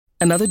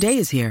Another day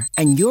is here,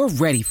 and you're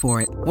ready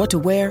for it. What to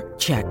wear?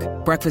 Check.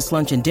 Breakfast,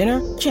 lunch, and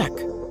dinner? Check.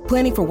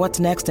 Planning for what's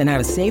next and how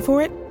to save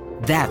for it?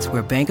 That's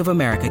where Bank of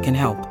America can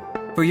help.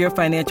 For your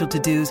financial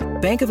to-dos,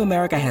 Bank of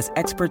America has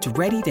experts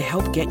ready to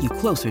help get you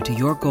closer to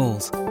your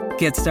goals.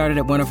 Get started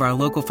at one of our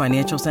local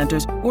financial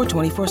centers or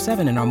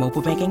 24/7 in our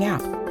mobile banking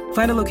app.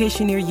 Find a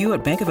location near you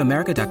at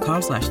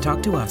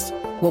bankofamerica.com/talktous.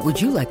 What would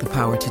you like the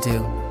power to do?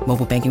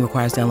 Mobile banking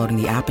requires downloading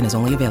the app and is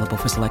only available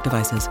for select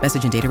devices.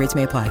 Message and data rates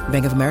may apply.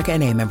 Bank of America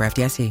N.A., member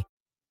FDIC.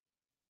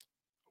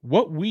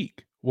 What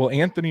week will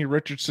Anthony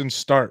Richardson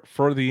start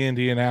for the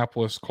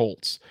Indianapolis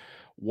Colts?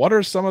 What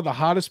are some of the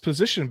hottest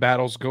position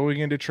battles going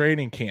into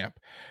training camp?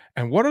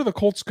 And what are the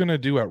Colts going to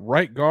do at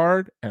right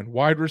guard and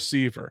wide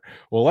receiver?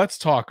 Well, let's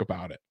talk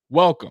about it.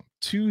 Welcome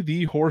to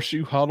the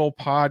Horseshoe Huddle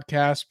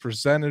podcast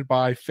presented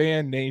by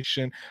Fan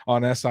Nation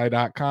on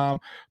SI.com,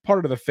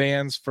 part of the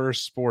Fans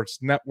First Sports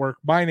Network.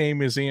 My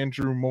name is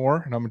Andrew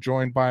Moore, and I'm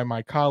joined by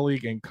my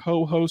colleague and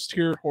co-host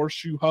here at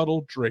Horseshoe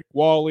Huddle, Drake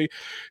Wally.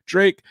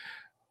 Drake,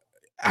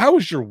 how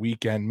was your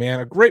weekend, man?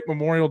 A great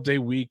Memorial Day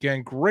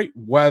weekend, great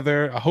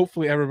weather.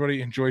 Hopefully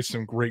everybody enjoys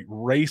some great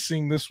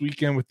racing this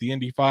weekend with the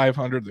Indy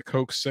 500, the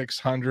Coke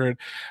 600.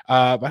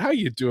 But how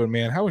you doing,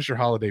 man? How was your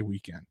holiday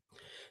weekend?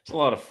 It's a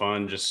lot of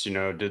fun. Just,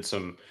 did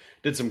some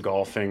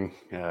golfing,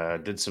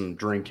 did some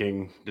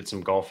drinking, did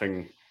some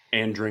golfing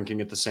and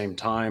drinking at the same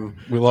time.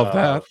 We love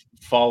that.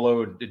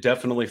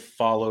 Definitely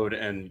followed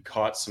and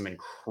caught some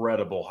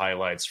incredible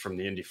highlights from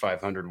the Indy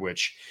 500,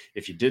 which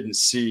if you didn't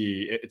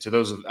see, to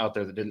those out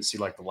there that didn't see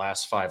like the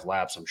last 5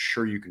 laps, I'm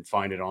sure you can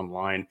find it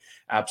online.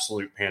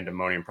 Absolute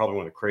pandemonium, probably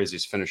one of the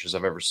craziest finishes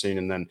I've ever seen.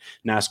 And then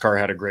NASCAR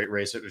had a great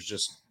race. It was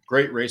just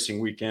great racing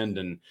weekend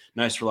and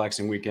nice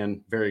relaxing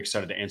weekend. Very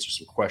excited to answer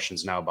some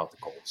questions now about the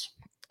Colts.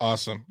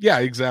 Awesome. Yeah,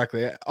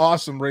 exactly.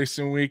 Awesome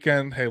racing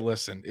weekend. Hey,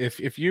 listen,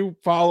 if you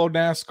follow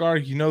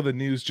NASCAR, you know the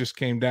news just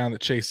came down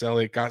that Chase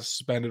Elliott got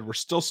suspended. We're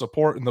still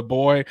supporting the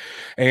boy.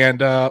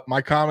 And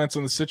my comments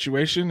on the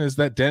situation is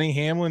that Denny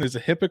Hamlin is a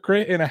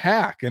hypocrite and a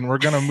hack, and we're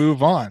going to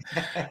move on.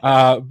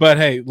 But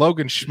hey,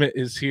 Logan Schmidt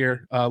is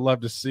here.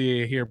 Love to see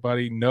you here,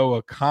 buddy.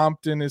 Noah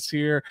Compton is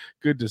here.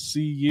 Good to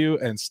see you.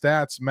 And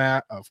Stats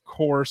Matt, of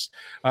course,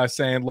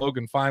 saying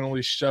Logan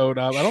finally showed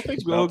up. I don't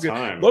think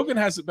Logan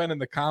hasn't been in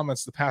the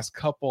comments the past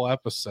couple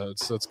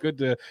episodes, so it's good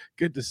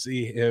to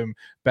see him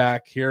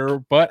back here.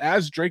 But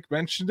as Drake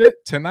mentioned it,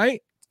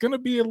 tonight it's going to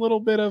be a little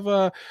bit of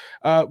a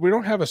we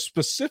don't have a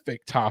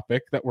specific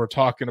topic that we're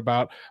talking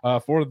about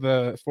for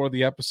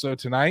the episode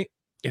tonight.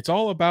 It's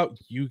all about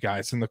you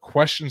guys and the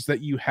questions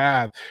that you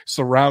have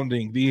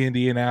surrounding the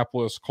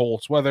Indianapolis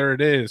Colts, whether it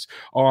is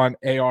on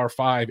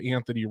AR5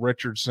 Anthony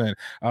Richardson,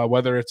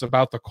 whether it's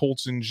about the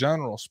Colts in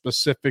general,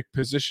 specific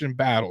position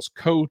battles,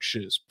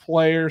 coaches,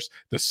 players,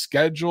 the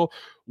schedule,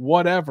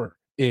 whatever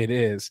it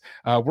is.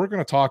 We're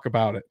going to talk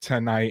about it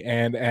tonight,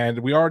 and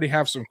we already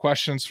have some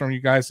questions from you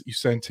guys that you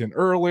sent in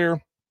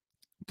earlier.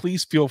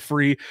 Please feel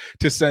free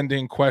to send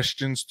in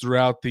questions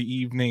throughout the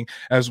evening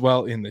as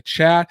well in the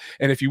chat.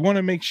 And if you want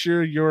to make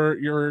sure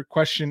your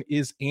question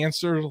is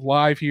answered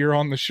live here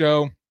on the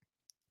show,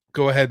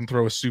 go ahead and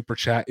throw a super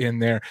chat in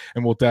there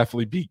and we'll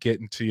definitely be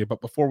getting to you.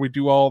 But before we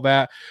do all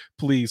that,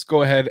 please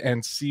go ahead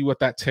and see what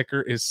that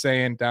ticker is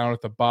saying down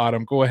at the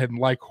bottom. Go ahead and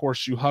like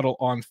Horseshoe Huddle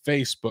on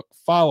Facebook.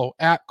 Follow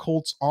at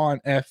Colts on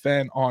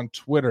FN on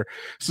Twitter.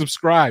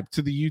 Subscribe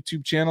to the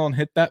YouTube channel and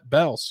hit that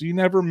bell so you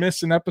never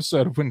miss an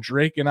episode when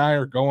Drake and I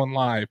are going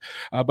live.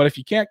 But if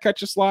you can't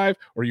catch us live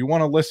or you want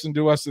to listen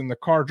to us in the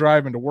car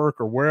driving to work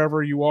or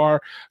wherever you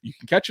are, you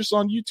can catch us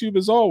on YouTube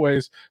as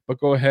always, but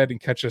go ahead and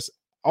catch us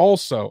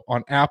also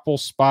on Apple,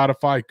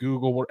 Spotify,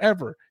 Google,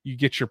 wherever you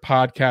get your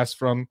podcasts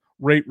from.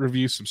 Rate,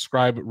 review,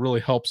 subscribe. It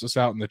really helps us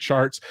out in the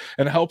charts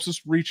and it helps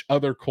us reach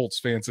other Colts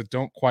fans that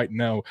don't quite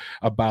know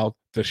about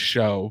the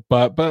show.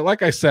 But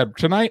like I said,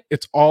 tonight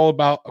it's all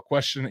about a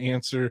question and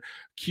answer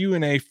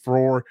Q&A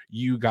for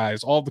you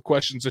guys. All the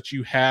questions that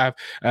you have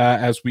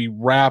as we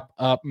wrap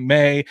up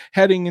May,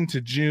 heading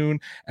into June,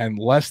 and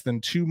less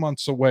than 2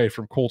 months away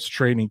from Colts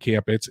training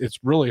camp. It's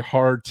really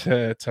hard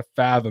to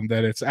fathom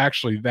that it's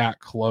actually that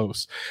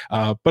close,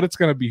 but it's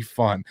going to be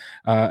fun.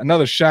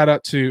 Another shout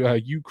out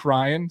to you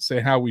crying,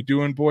 saying how we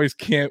doing, boys?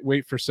 Can't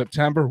wait for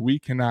September. We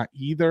cannot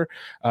either.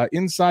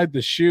 Inside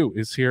the Shoe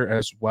is here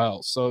as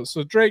well. So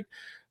Drake,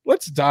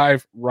 let's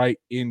dive right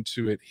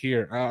into it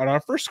here. On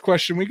our first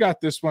question, we got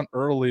this one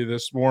early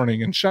this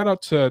morning, and shout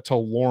out to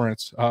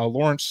Lawrence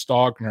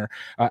Stogner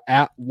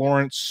at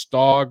Lawrence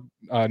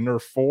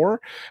Stogner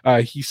 4.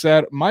 He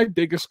said, "My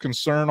biggest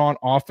concern on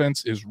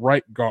offense is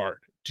right guard.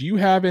 Do you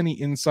have any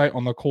insight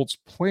on the Colts'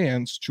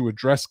 plans to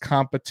address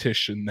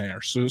competition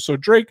there?" So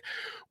Drake,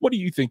 what do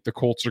you think the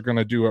Colts are going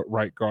to do at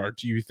right guard?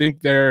 Do you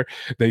think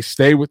they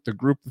stay with the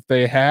group that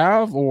they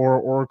have,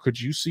 or could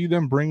you see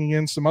them bringing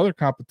in some other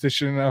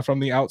competition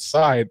from the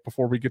outside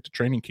before we get to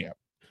training camp?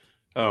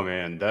 Oh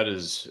man, that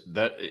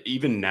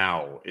even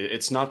now,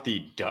 it's not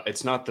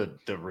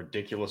the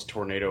ridiculous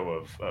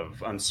tornado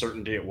of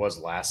uncertainty it was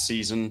last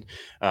season,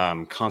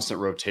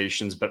 constant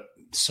rotations, but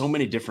so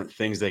many different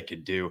things they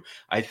could do.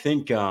 I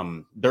think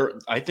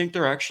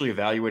they're actually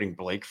evaluating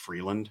Blake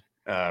Freeland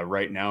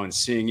right now and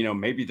seeing,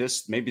 maybe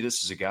this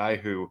is a guy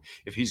who,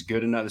 if he's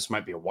good enough, this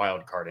might be a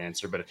wild card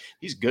answer, but if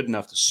he's good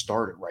enough to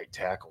start at right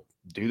tackle,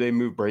 do they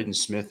move Braden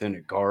Smith in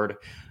at guard?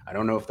 I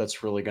don't know if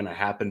that's really going to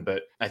happen,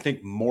 but I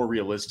think more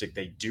realistic,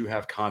 they do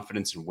have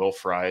confidence in Will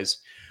Fries.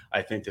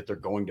 I think that they're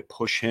going to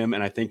push him,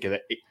 and I think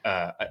that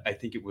I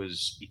think it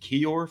was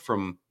Ekiyor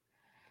from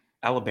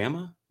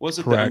Alabama, was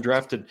it, the Correct.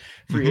 undrafted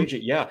free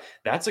agent? Yeah,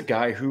 that's a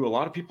guy who a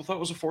lot of people thought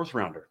was a fourth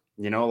rounder.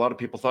 A lot of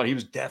people thought he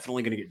was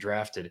definitely going to get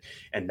drafted,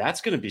 and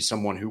that's going to be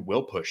someone who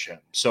will push him.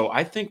 So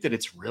I think that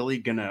it's really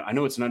going to, I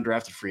know it's an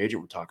undrafted free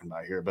agent we're talking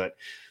about here, but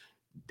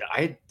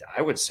I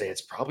would say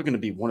it's probably going to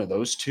be one of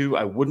those two.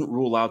 I wouldn't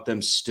rule out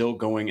them still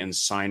going and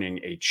signing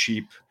a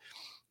cheap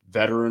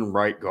veteran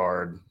right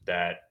guard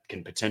that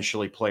can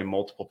potentially play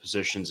multiple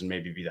positions and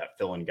maybe be that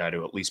fill-in guy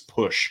to at least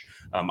push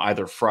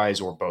either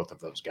Fries or both of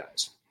those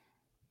guys.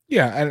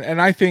 Yeah, and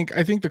I think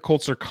the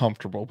Colts are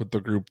comfortable with the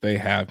group they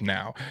have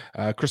now.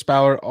 Chris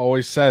Ballard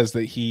always says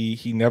that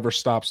he never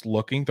stops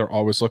looking. They're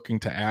always looking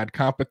to add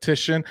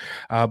competition.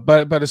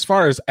 But as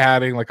far as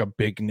adding like a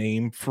big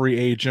name free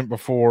agent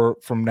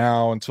from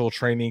now until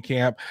training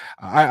camp,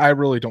 I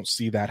really don't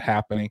see that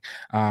happening.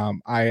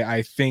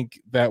 I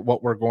think that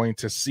what we're going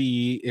to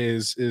see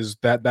is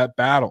that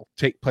battle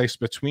take place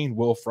between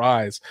Will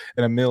Fries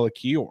and Emil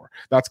Ekiyor.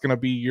 That's going to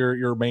be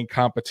your main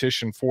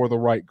competition for the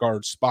right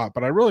guard spot.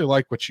 But I really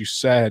like what you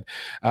said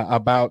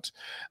about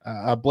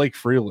Blake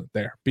Freeland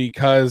there,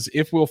 because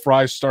if Will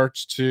Fries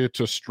starts to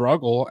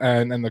struggle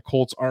and the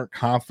Colts aren't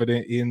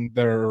confident in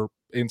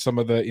some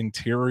of the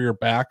interior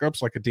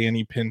backups like a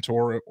Danny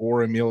Pintor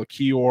or Emil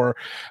Ekiyor,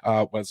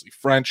 Wesley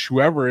French,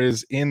 whoever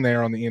is in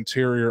there on the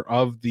interior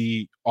of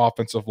the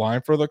offensive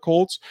line for the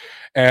Colts,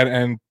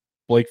 and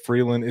Blake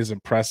Freeland is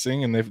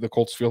impressing, and if the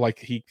Colts feel like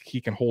he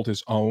can hold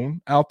his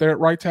own out there at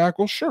right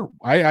tackle, sure.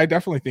 I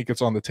definitely think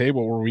it's on the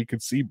table where we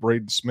could see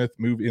Braden Smith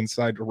move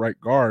inside to right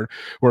guard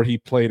where he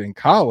played in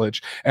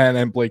college, and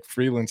then Blake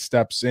Freeland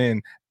steps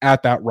in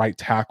at that right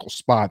tackle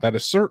spot. That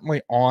is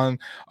certainly on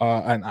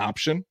an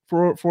option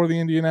for the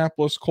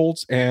Indianapolis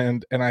Colts,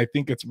 and I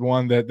think it's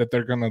one that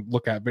they're going to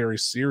look at very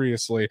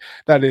seriously.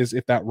 That is,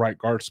 if that right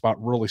guard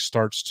spot really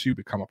starts to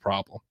become a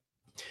problem.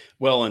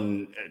 Well,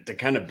 and to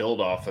kind of build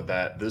off of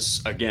that,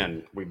 this,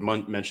 again, we've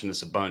mentioned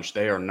this a bunch.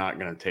 They are not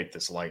going to take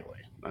this lightly.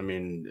 I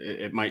mean,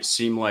 it might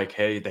seem like,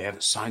 hey, they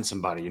haven't signed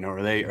somebody.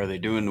 Are they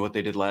doing what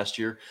they did last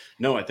year?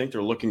 No, I think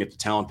they're looking at the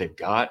talent they've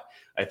got.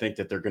 I think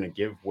that they're going to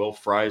give Will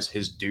Fries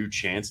his due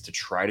chance to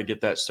try to get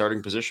that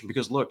starting position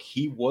because, look,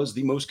 he was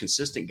the most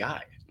consistent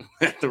guy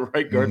at the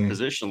right guard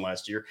position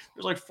last year.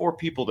 There's like 4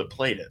 people that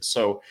played it.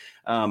 So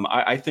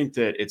I think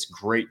that it's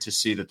great to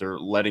see that they're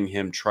letting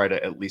him try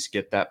to at least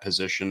get that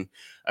position.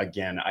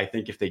 Again, I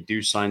think if they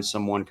do sign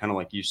someone, kind of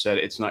like you said,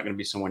 it's not going to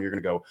be someone you're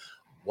going to go,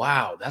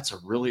 wow, that's a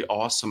really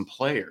awesome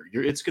player.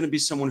 It's going to be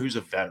someone who's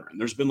a veteran.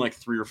 There's been like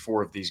 3 or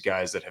 4 of these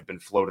guys that have been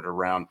floated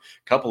around,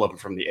 a couple of them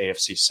from the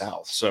AFC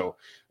South. So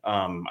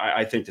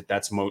I think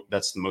that's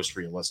the most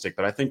realistic,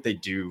 but I think they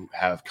do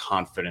have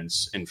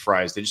confidence in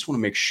Fries. They just want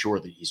to make sure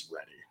that he's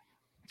ready.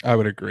 I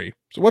would agree.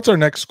 So what's our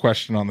next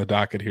question on the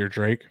docket here,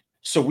 Drake?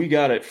 So we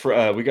got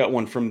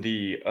one from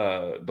the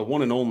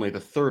one and only, the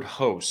third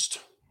host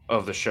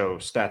of the show,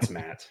 Stats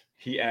Matt.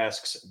 He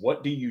asks,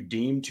 what do you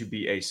deem to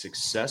be a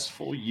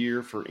successful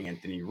year for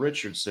Anthony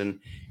Richardson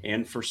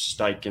and for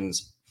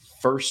Steichen's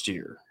first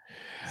year?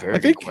 Very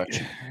good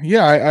question.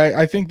 Yeah,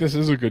 I think this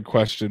is a good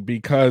question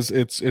because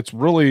it's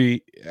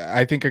really,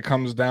 I think it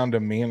comes down to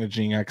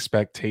managing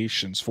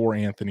expectations for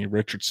Anthony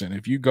Richardson.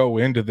 If you go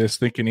into this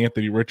thinking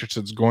Anthony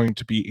Richardson's going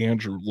to be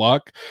Andrew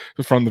Luck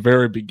from the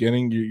very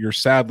beginning, you're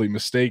sadly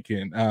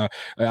mistaken.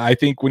 I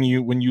think when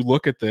you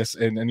look at this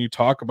and you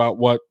talk about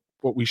what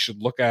we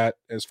should look at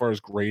as far as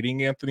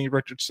grading Anthony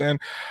Richardson,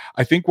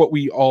 I think what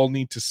we all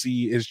need to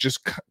see is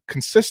just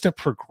consistent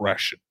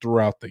progression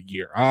throughout the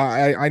year.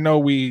 I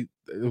know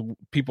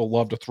people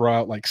love to throw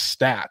out like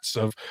stats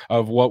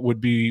of what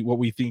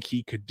we think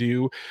he could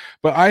do,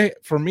 but I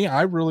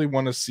really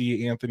want to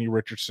see Anthony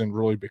Richardson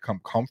really become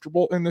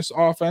comfortable in this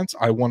offense.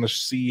 I want to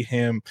see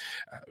him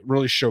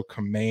really show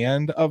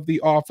command of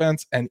the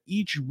offense, and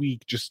each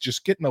week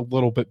just getting a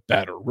little bit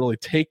better, really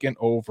taking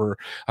over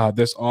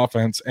this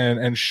offense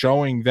and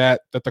showing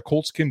that the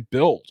Colts can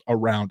build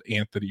around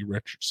Anthony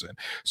Richardson.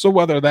 So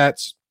whether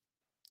that's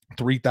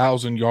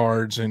 3,000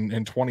 yards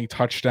and 20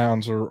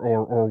 touchdowns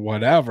or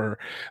whatever,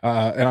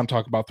 and I'm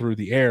talking about through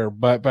the air,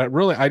 but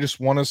really I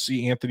just want to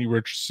see Anthony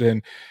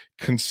Richardson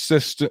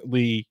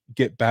consistently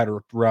get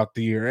better throughout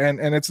the year,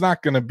 and it's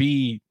not going to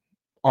be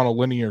on a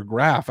linear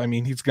graph. I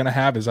mean, he's going to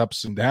have his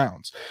ups and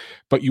downs,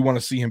 but you want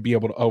to see him be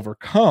able to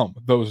overcome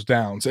those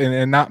downs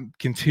and not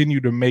continue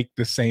to make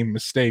the same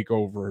mistake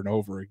over and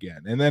over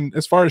again. And then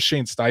as far as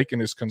Shane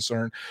Steichen is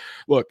concerned,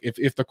 look,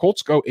 if the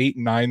Colts go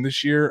 8-9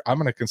 this year, I'm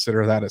going to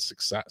consider that a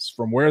success.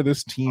 From where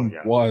this team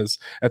was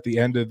at the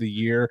end of the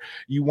year,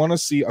 you want to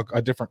see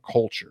a different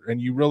culture,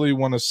 and you really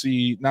want to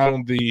see not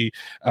only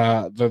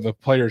the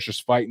players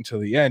just fight until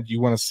the end. You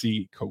want to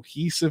see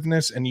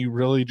cohesiveness, and you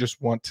really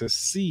just want to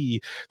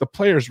see the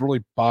players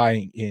really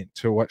buying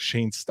into what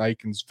Shane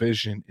Steichen's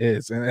vision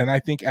is. And I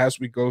think as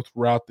we go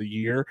throughout the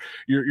year,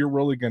 you're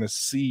really going to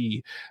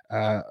see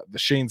the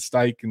Shane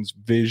Steichen's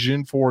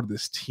vision for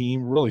this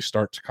team really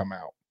start to come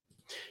out.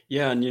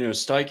 Yeah, and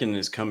Steichen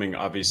is coming.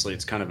 Obviously,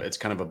 it's kind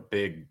of a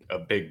big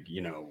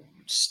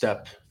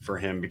step for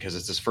him because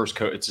it's his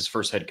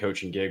first head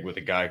coaching gig with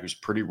a guy who's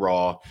pretty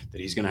raw that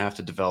he's going to have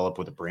to develop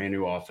with a brand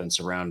new offense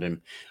around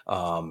him.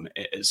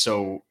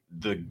 So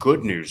the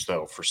good news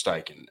though for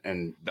Steichen,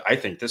 and I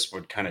think this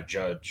would kind of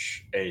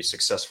judge a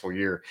successful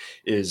year,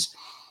 is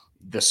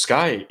the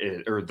sky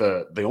or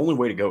the only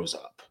way to go is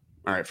up.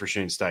 All right, for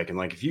Shane Steichen,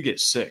 like if you get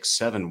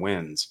 6-7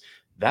 wins,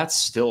 that's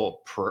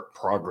still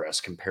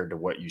progress compared to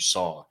what you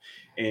saw.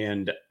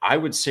 And I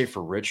would say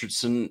for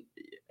Richardson,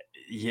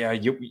 yeah,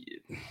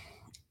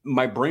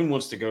 my brain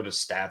wants to go to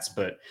stats,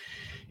 but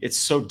it's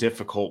so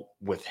difficult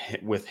with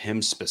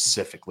him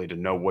specifically to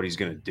know what he's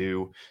going to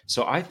do.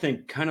 So I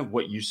think kind of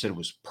what you said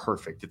was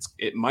perfect.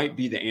 It might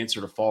be the answer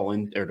to fall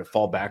in or to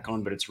fall back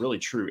on, but it's really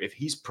true. If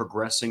he's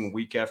progressing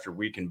week after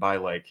week, and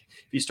if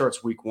he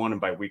starts week 1 and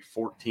by week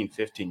 14,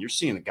 15, you're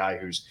seeing a guy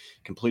who's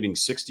completing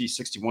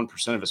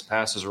 61% of his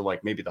passes, or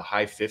like maybe the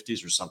high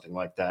 50s or something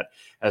like that,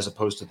 as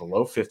opposed to the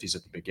low 50s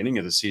at the beginning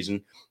of the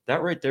season.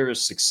 That right there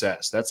is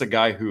success. That's a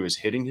guy who is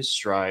hitting his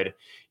stride.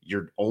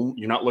 You're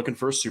not looking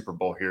for a Super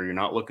Bowl here. You're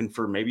not looking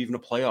for maybe even a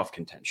playoff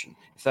contention.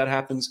 If that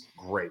happens,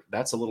 great.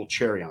 That's a little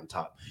cherry on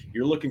top.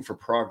 You're looking for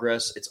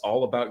progress. It's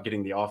all about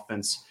getting the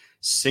offense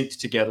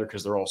synced together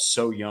because they're all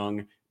so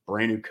young.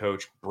 Brand new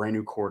coach, brand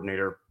new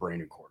coordinator,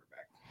 brand new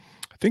quarterback.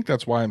 I think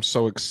that's why I'm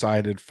so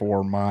excited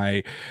for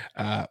my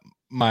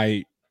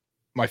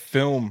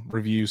film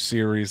review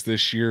series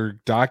this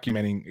year,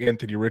 documenting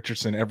Anthony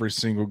Richardson every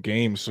single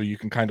game, so you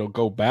can kind of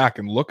go back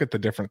and look at the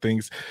different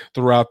things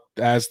throughout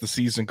as the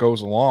season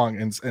goes along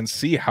and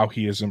see how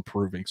he is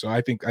improving. So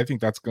I think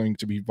that's going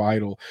to be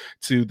vital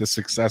to the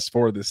success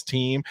for this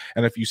team.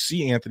 And if you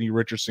see Anthony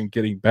Richardson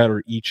getting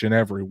better each and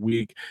every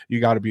week, you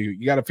got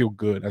to feel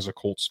good as a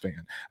Colts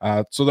fan.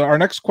 So our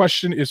next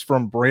question is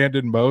from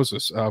Brandon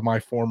Moses, my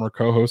former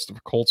co-host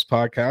of Colts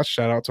podcast.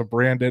 Shout out to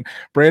Brandon.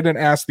 Brandon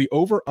asked the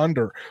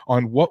over/under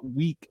on what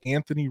week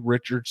Anthony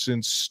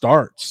Richardson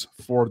starts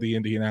for the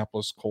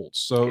Indianapolis Colts.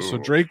 So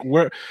Drake,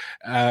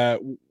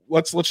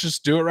 let's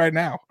just do it right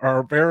now.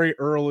 Our very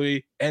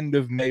early end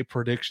of May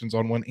predictions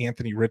on when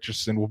Anthony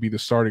Richardson will be the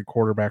starting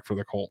quarterback for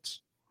the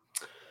Colts.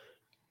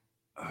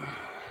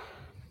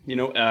 Week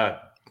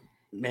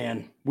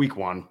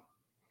 1.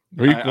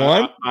 Week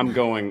 1? I'm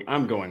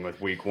going with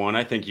week 1.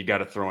 I think you got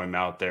to throw him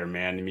out there,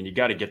 man. I mean, you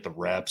got to get the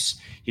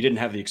reps. He didn't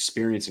have the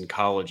experience in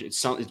college.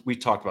 We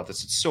talked about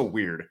this. It's so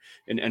weird.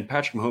 And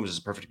Patrick Mahomes is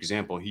a perfect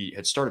example. He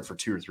had started for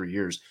 2 or 3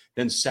 years,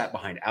 then sat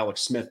behind Alex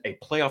Smith, a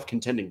playoff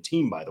contending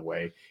team, by the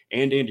way,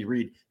 and Andy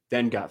Reid,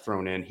 then got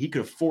thrown in. He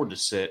could afford to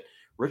sit.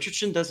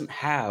 Richardson doesn't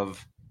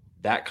have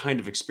that kind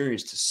of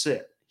experience to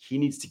sit. He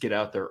needs to get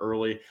out there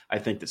early. I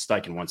think that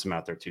Steichen wants him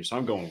out there too. So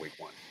I'm going week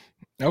 1.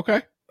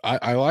 Okay.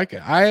 I like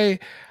it. I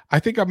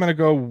think I'm going to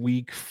go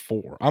week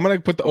 4. I'm going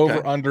to put the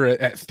over under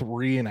at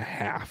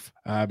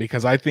 3.5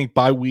 because I think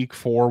by week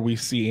 4 we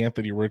see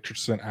Anthony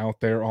Richardson out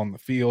there on the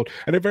field,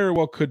 and it very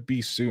well could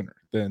be sooner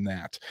than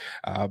that.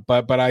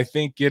 But I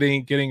think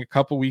getting a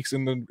couple weeks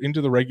into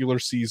the regular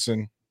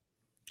season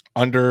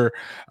under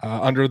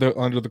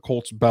the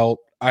Colts belt,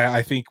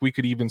 I think we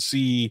could even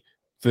see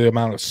the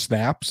amount of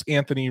snaps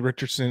Anthony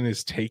Richardson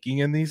is taking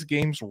in these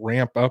games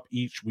ramp up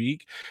each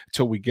week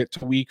till we get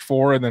to week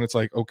 4. And then it's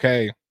like,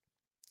 okay,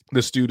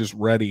 this dude is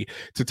ready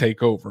to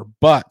take over.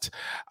 But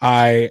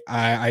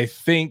I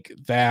think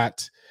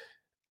that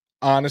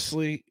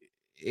honestly,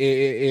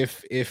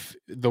 if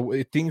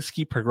things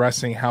keep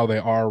progressing how they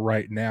are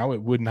right now,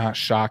 it would not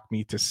shock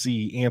me to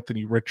see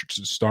Anthony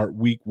Richardson start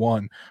week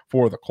 1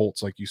 for the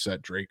Colts, like you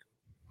said, Drake.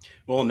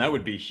 Well, and that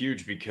would be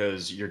huge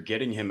because you're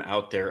getting him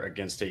out there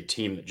against a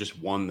team that just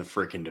won the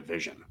freaking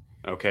division.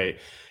 Okay.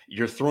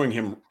 You're throwing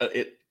him.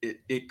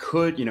 It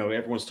could,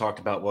 everyone's talked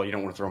about, well, you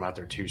don't want to throw him out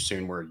there too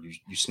soon where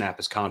you snap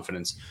his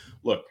confidence.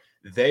 Look,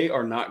 they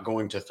are not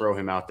going to throw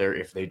him out there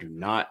if they do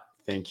not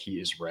think he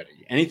is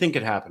ready. Anything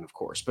could happen, of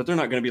course, but they're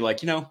not going to be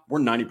like, we're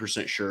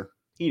 90% sure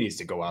he needs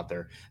to go out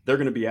there. They're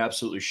going to be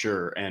absolutely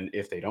sure. And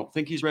if they don't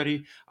think he's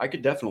ready, I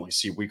could definitely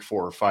see week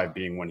 4 or 5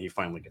 being when he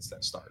finally gets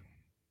that start.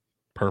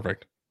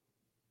 Perfect.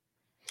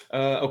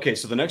 Okay,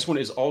 so the next one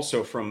is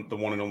also from the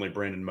one and only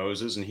Brandon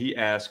Moses, and he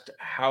asked,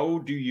 how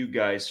do you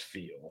guys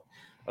feel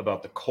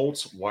about the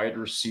Colts wide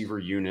receiver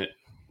unit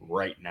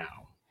right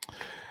now?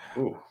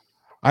 Ooh.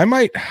 I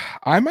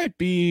might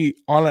be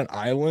on an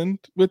island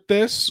with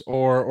this,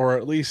 or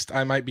at least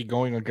I might be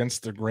going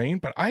against the grain,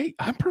 but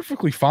I'm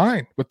perfectly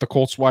fine with the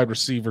Colts wide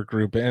receiver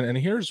group, and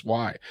here's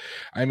why.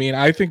 I mean,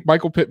 I think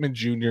Michael Pittman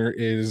Jr.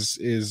 is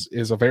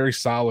a very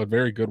solid,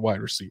 very good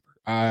wide receiver.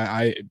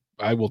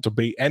 I will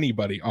debate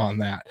anybody on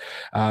that.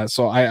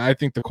 So I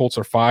think the Colts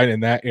are fine in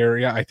that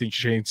area. I think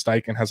Shane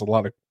Steichen has a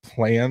lot of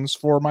plans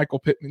for Michael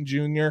Pittman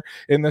Jr.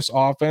 in this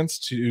offense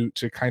to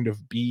kind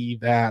of be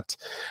uh,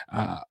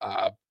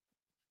 uh,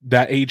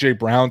 that AJ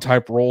Brown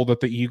type role that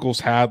the Eagles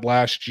had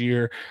last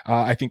year.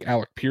 I think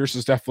Alec Pierce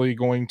is definitely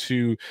going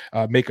to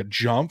make a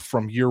jump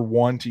from year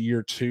one to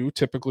year two.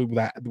 Typically,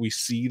 that we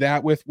see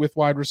that with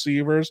wide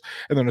receivers,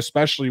 and then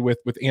especially with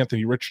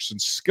Anthony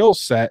Richardson's skill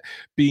set,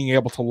 being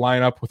able to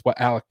line up with what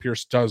Alec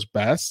Pierce does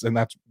best, and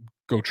that's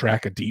go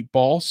track a deep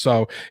ball.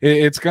 So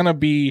it's gonna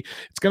be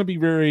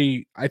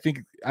very. I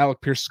think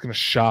Alec Pierce is going to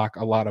shock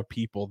a lot of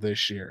people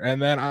this year,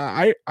 and then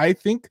I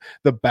think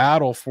the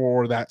battle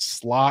for that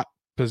slot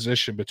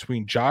position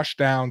between Josh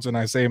Downs and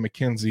Isaiah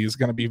McKenzie is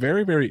going to be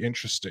very, very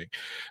interesting,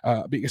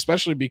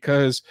 especially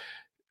because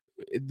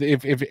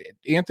if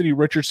Anthony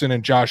Richardson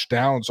and Josh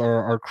Downs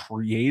are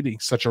creating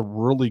such a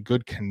really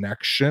good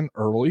connection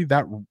early,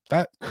 that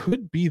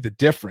could be the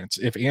difference.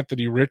 If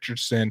Anthony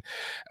Richardson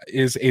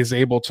is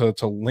able to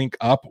link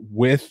up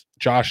with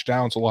Josh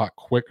Downs a lot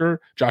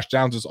quicker. Josh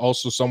Downs is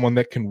also someone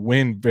that can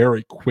win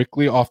very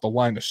quickly off the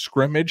line of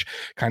scrimmage,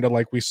 kind of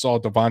like we saw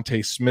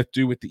Devontae Smith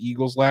do with the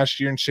Eagles last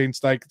year in Shane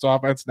Steichen's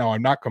offense. Now,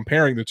 I'm not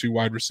comparing the two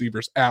wide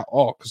receivers at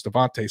all because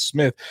Devontae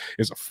Smith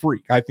is a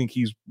freak. I think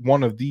he's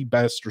one of the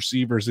best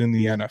receivers in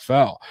the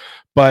NFL.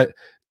 But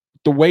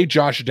the way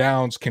Josh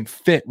Downs can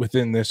fit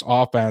within this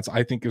offense,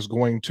 I think is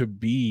going to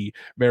be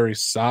very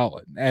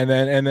solid. And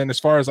then as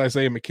far as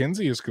Isaiah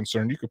McKenzie is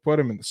concerned, you could put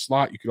him in the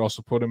slot. You could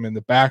also put him in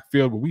the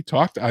backfield. When we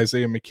talked to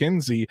Isaiah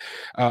McKenzie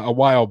a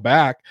while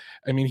back,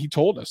 I mean, he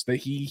told us that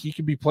he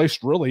could be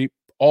placed really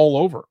all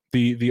over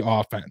the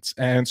offense.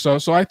 And so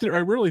I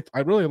really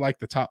like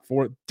the top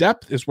four.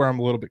 Depth is where I'm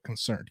a little bit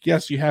concerned.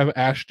 Yes, you have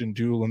Ashton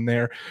Dulin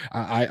there.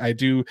 I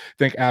do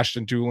think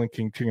Ashton Dulin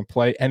can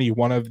play any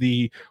one of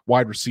the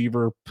wide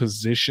receiver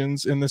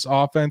positions in this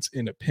offense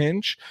in a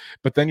pinch,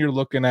 but then you're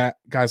looking at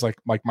guys like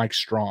Mike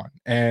Strawn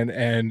and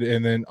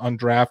then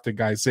undrafted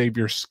guy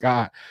Xavier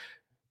Scott.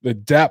 The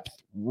depth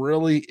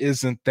really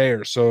isn't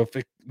there. So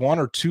if one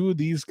or two of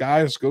these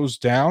guys goes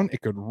down,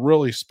 it could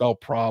really spell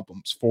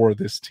problems for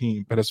this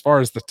team. But as far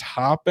as the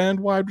top end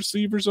wide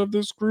receivers of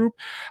this group,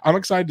 I'm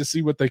excited to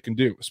see what they can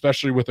do,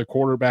 especially with a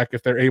quarterback,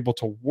 if they're able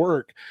to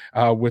work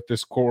with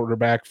this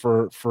quarterback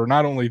for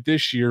not only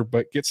this year,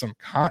 but get some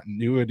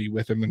continuity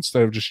with him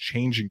instead of just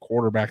changing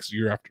quarterbacks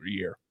year after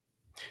year.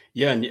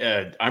 Yeah,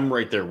 and I'm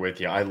right there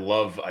with you. I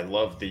love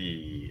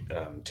the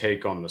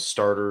take on the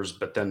starters,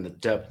 but then the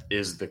depth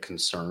is the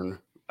concern.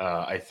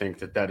 I think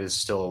that is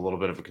still a little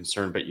bit of a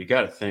concern, but you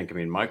got to think. I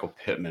mean, Michael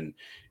Pittman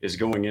is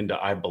going into,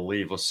 I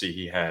believe, let's see,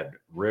 he had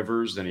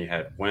Rivers, then he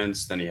had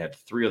Wentz, then he had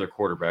three other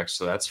quarterbacks,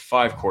 so that's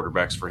five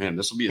quarterbacks for him.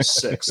 This will be his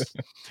sixth.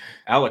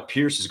 Alec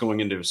Pierce is going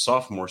into his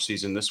sophomore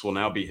season. This will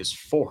now be his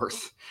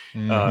fourth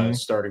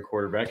starting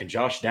quarterback, and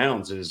Josh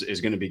Downs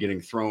is going to be getting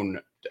thrown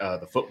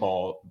the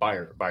football by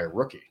a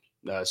rookie.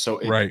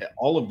 Right.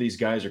 All of these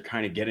guys are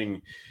kind of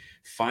getting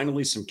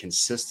finally some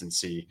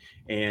consistency,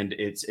 and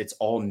it's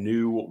all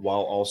new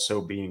while also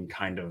being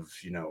kind of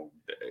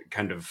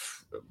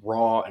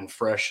raw and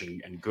fresh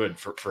and good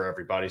for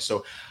everybody.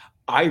 So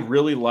I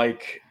really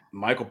like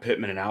Michael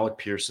Pittman and Alec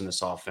Pierce in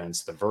this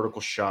offense, the vertical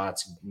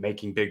shots,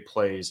 making big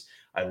plays.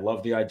 I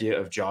love the idea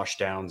of Josh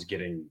Downs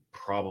getting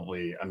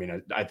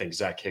I think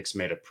Zach Hicks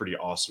made a pretty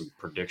awesome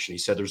prediction. He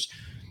said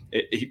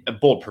a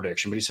bold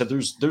prediction, but he said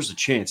there's a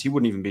chance he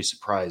wouldn't even be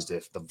surprised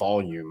if the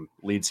volume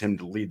leads him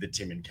to lead the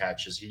team in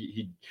catches.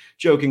 He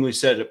jokingly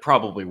said it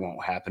probably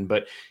won't happen,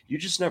 but you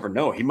just never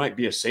know. He might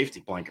be a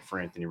safety blanket for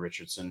Anthony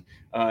Richardson.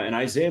 And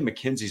Isaiah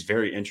McKenzie is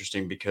very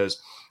interesting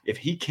because if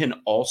he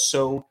can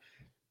also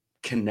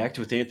connect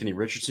with Anthony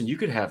Richardson, you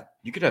could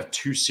have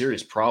two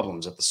serious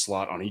problems at the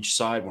slot on each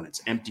side when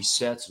it's empty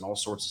sets and all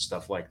sorts of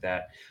stuff like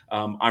that.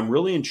 I'm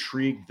really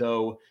intrigued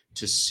though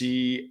to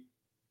see.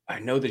 I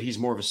know that he's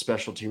more of a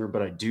special teamer,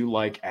 but I do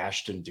like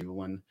Ashton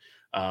Dulin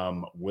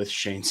with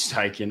Shane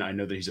Steichen. I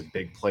know that he's a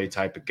big play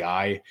type of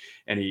guy,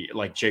 and he,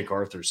 like Jake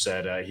Arthur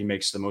said, he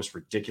makes the most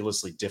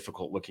ridiculously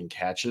difficult looking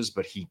catches,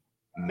 but he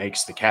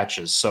makes the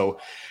catches. So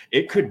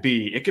it could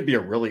be a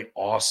really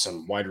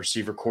awesome wide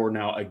receiver core.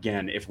 Now,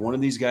 again, if one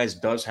of these guys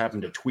does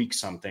happen to tweak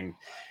something,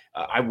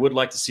 I would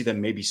like to see them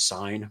maybe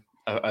sign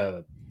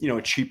a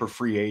cheaper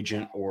free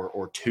agent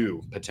or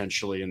two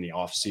potentially in the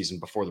off season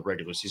before the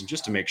regular season,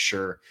 just to make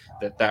sure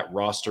that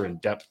roster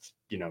and depth,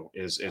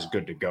 is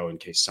good to go in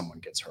case someone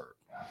gets hurt.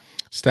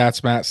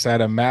 Stats Matt said,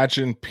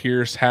 imagine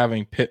Pierce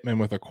having Pittman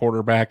with a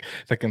quarterback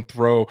that can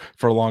throw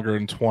for longer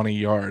than 20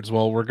 yards.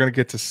 Well, we're going to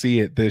get to see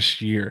it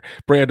this year.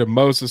 Brandon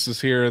Moses is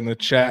here in the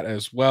chat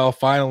as well,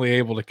 finally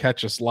able to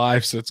catch us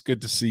live. So it's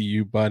good to see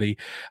you, buddy.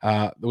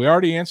 We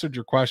already answered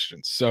your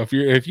questions. So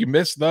if you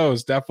missed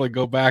those, definitely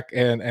go back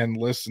and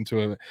listen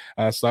to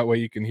it. So that way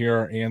you can hear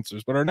our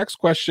answers. But our next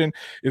question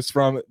is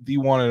from the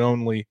one and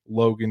only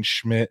Logan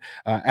Schmidt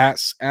at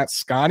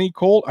Scotty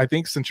Colt. I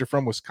think since you're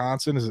from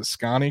Wisconsin, is it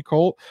Scotty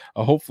Colt?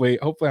 Hopefully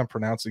I'm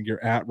pronouncing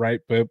your at right.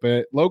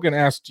 But Logan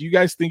asked, do you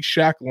guys think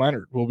Shaq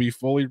Leonard will be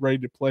fully ready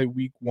to play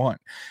week 1?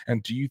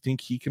 And do you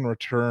think he can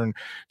return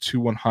to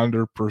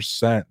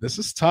 100%? This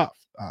is tough.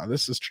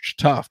 This is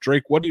tough.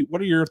 Drake, what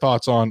are your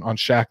thoughts on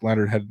Shaq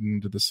Leonard heading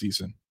into the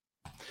season?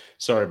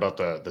 Sorry about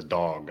the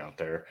dog out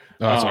there.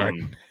 Oh,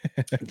 sorry.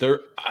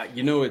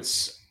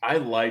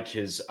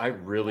 I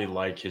really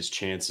like his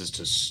chances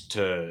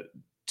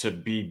to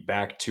be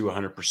back to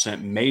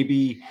 100%.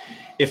 Maybe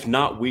if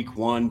not week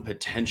 1,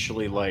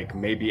 potentially like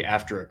maybe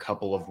after a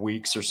couple of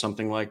weeks or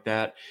something like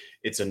that.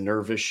 It's a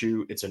nerve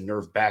issue. It's a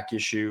nerve back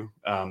issue.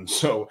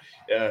 So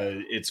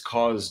it's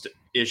caused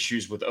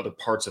issues with other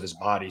parts of his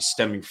body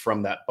stemming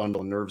from that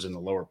bundle of nerves in the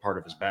lower part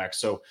of his back.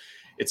 So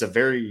it's a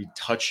very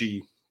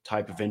touchy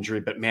type of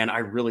injury, but man, I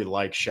really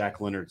like Shaq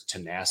Leonard's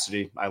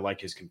tenacity. I like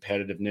his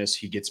competitiveness.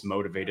 He gets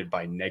motivated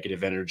by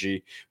negative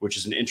energy, which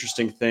is an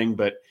interesting thing,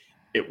 but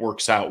it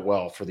works out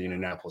well for the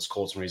Indianapolis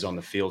Colts when he's on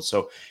the field.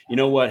 So you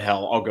know what?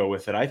 Hell, I'll go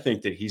with it. I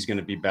think that he's going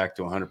to be back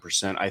to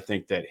 100%. I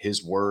think that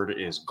his word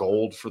is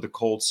gold for the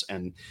Colts.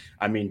 And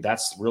I mean,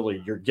 that's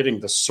really, you're getting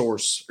the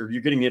source, or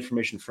you're getting the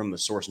information from the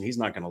source, and he's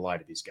not going to lie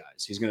to these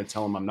guys. He's going to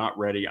tell them, I'm not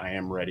ready. I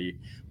am ready.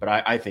 But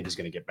I think he's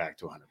going to get back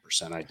to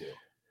 100%. I do.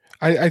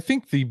 I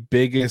think the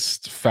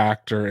biggest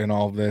factor in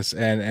all this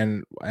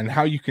and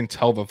how you can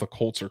tell that the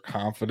Colts are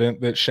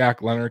confident that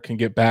Shaq Leonard can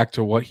get back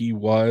to what he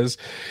was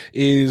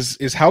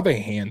is how they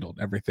handled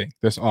everything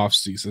this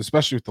offseason,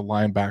 especially with the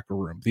linebacker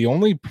room. The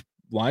only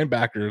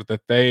linebacker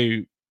that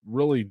they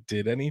really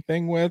did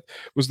anything with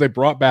was they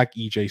brought back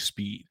EJ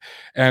Speed.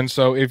 And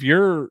so if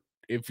you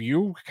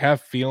have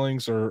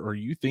feelings or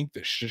you think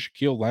that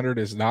Shaquille Leonard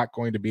is not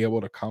going to be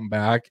able to come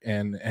back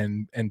and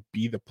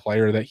be the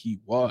player that he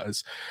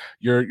was,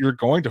 you're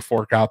going to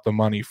fork out the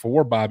money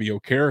for Bobby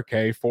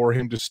Okereke for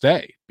him to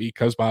stay,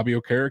 because Bobby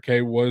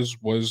Okereke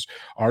was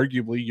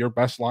arguably your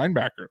best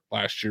linebacker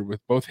last year.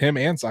 With both him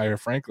and Zaire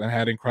Franklin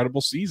had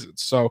incredible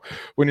seasons. So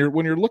when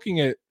you're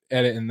looking at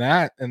it in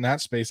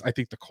that space, I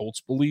think the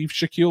Colts believe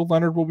Shaquille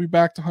Leonard will be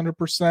back to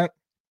 100%.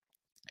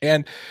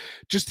 And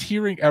just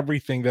hearing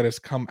everything that has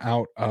come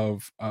out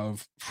of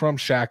from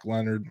Shaq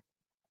Leonard,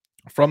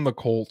 from the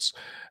Colts,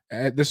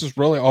 this is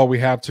really all we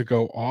have to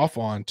go off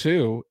on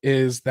too,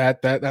 is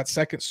that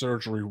second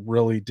surgery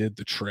really did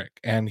the trick,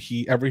 and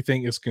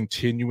everything is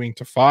continuing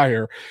to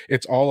fire.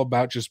 It's all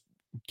about just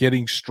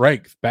getting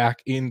strength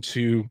back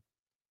into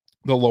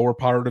the lower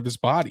part of his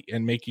body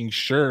and making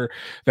sure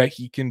that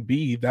he can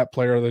be that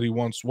player that he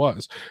once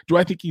was. Do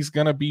I think he's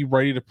going to be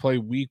ready to play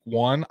week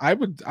 1? I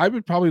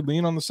would probably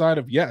lean on the side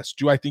of yes.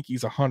 Do I think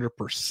he's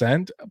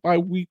 100% by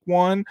week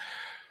 1?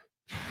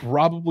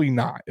 Probably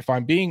not. If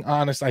I'm being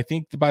honest, I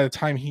think by the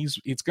time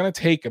it's going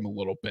to take him a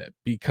little bit,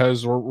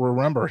 because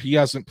remember, he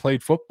hasn't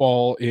played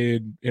football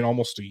in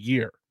almost a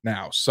year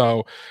now.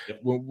 So Yep.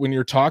 When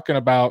you're talking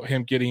about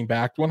him getting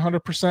back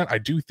 100%, I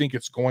do think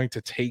it's going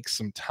to take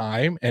some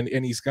time, and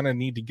he's going to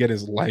need to get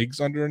his legs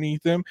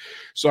underneath him.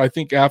 So I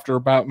think after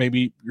about,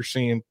 maybe you're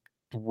seeing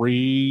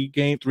 3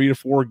 to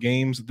 4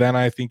 games, then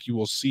I think you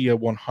will see a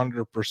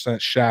 100%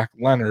 Shaq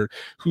Leonard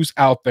who's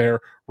out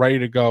there ready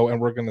to go,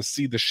 and we're going to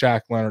see the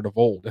Shaq Leonard of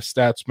old. As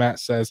Stats Matt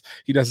says,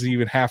 he doesn't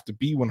even have to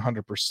be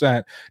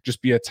 100%,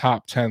 just be a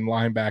top 10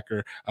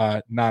 linebacker,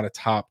 not a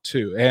top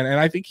 2. And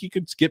I think he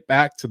could get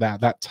back to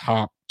that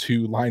top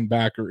 2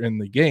 linebacker in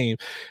the game.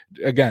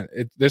 Again,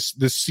 this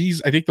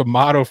season, I think the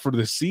motto for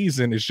the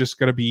season is just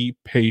going to be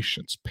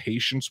patience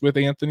with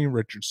Anthony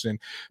Richardson,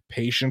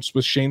 patience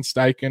with Shane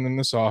Steichen in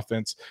this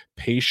offense,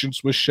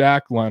 patience with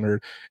Shaq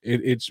Leonard.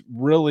 It's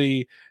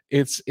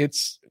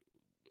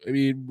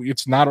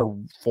not a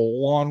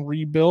full-on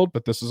rebuild,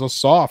 but this is a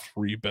soft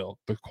rebuild.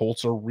 The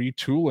Colts are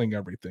retooling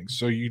everything.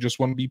 So you just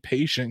want to be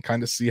patient,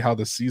 kind of see how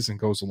the season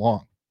goes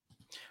along.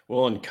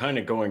 Well, and kind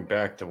of going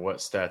back to what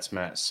Stats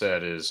Matt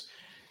said, is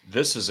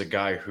this is a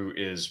guy who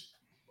is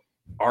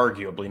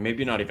arguably,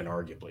 maybe not even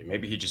arguably,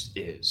 maybe he just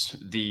is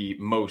the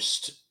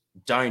most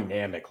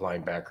dynamic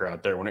linebacker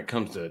out there when it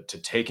comes to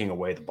taking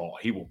away the ball.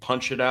 He will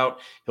punch it out.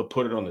 He'll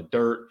put it on the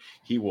dirt.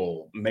 He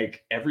will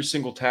make every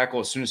single tackle.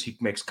 As soon as he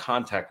makes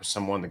contact with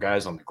someone, the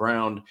guy's on the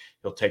ground,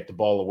 he'll take the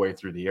ball away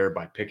through the air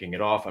by picking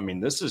it off. I mean,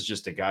 this is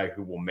just a guy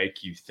who will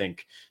make you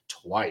think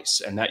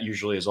twice, and that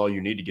usually is all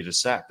you need to get a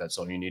sack. That's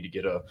all you need to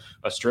get a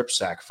strip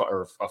sack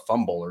or a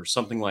fumble or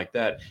something like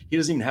that. He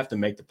doesn't even have to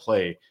make the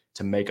play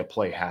to make a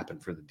play happen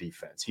for the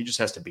defense. He just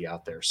has to be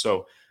out there.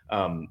 So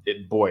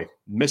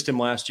missed him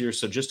last year.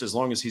 So just as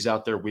long as he's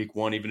out there week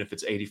 1, even if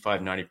it's 85,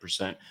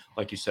 90%,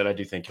 like you said, I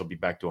do think he'll be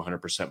back to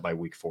 100% by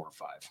week 4 or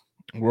 5.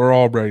 We're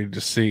all ready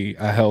to see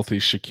a healthy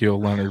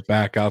Shaquille Leonard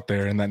back out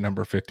there in that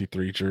number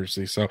 53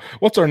 jersey. So,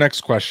 what's our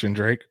next question,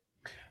 Drake?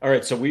 All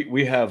right, so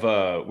we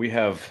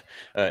have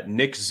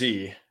Nick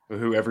Z,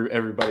 who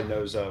everybody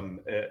knows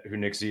who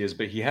Nick Z is,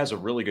 but he has a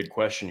really good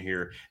question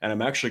here, and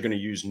I'm actually going to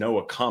use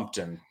Noah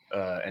Compton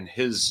and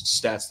his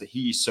stats that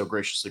he so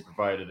graciously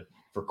provided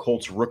for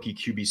Colts rookie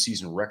QB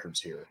season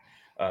records here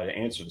to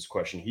answer this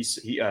question.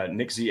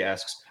 Nick Z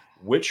asks,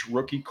 which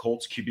rookie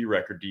Colts QB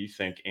record do you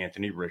think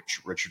Anthony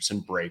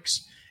Richardson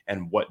breaks,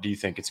 and what do you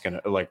think it's going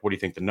to like? What do you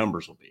think the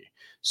numbers will be?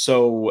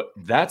 So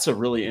that's a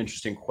really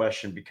interesting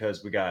question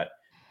because we got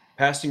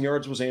passing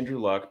yards was Andrew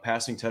Luck.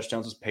 Passing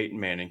touchdowns was Peyton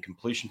Manning.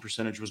 Completion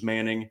percentage was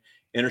Manning.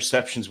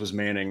 Interceptions was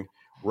Manning.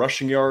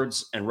 Rushing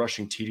yards and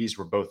rushing TDs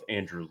were both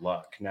Andrew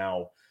Luck.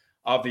 Now,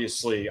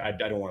 obviously, I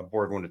don't want to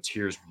bore everyone to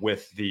tears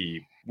with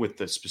the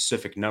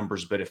specific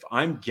numbers, but if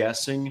I'm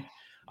guessing,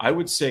 I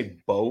would say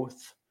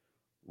both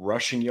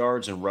rushing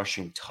yards and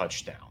rushing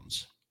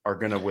touchdowns are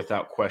going to,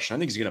 without question, I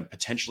think he's going to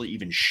potentially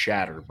even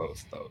shatter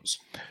both those.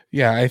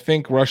 Yeah, I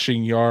think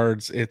rushing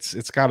yards,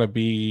 it's got to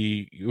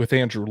be with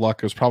Andrew Luck.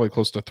 It was probably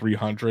close to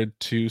 300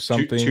 to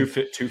something.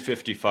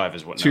 255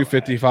 is what.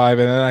 255,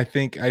 and then I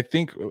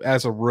think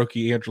as a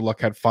rookie, Andrew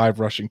Luck had 5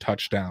 rushing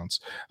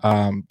touchdowns,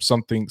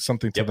 something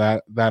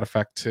to that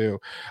effect too.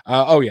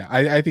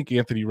 I think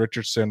Anthony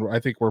Richardson. I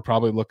think we're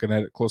probably looking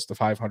at close to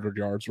 500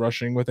 yards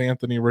rushing with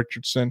Anthony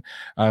Richardson.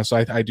 So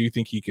I do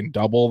think he can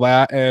double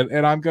that,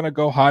 and I'm going to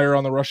go higher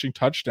on the rushing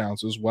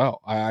touchdowns as well.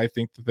 I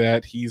think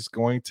that he's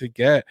going to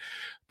get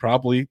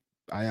probably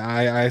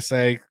I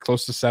say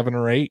close to 7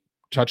 or 8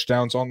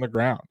 touchdowns on the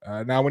ground.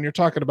 Now, when you're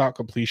talking about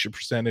completion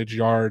percentage,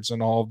 yards,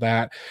 and all of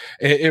that,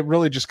 it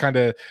really just kind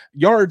of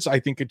yards.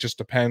 I think it just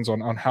depends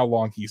on how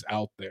long he's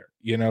out there.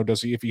 You know,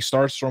 does he, if he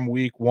starts from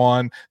week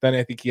 1, then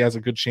I think he has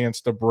a good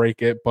chance to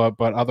break it. But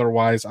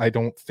otherwise, I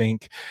don't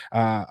think.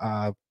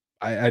 I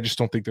just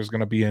don't think there's going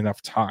to be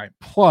enough time.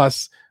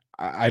 Plus,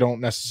 I don't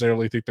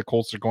necessarily think the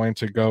Colts are going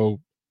to go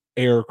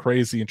air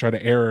crazy and try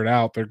to air it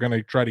out. They're going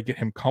to try to get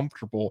him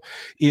comfortable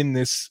in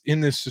this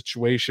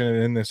situation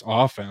and in this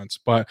offense.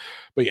 But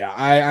yeah,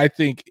 I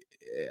think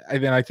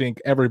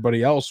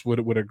everybody else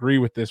would agree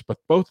with this. But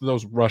both of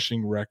those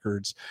rushing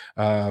records,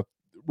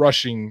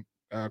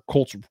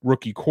 Colts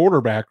rookie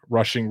quarterback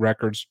rushing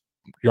records,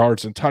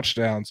 yards and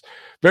touchdowns,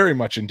 very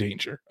much in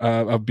danger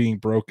of being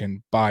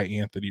broken by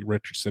Anthony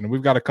Richardson. And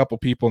we've got a couple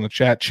people in the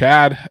chat.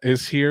 Chad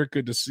is here.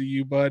 Good to see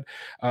you, bud.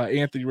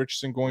 Anthony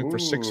Richardson going for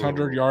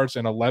 600 yards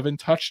and 11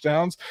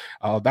 touchdowns.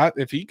 That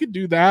if he could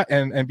do that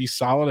and be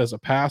solid as a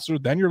passer,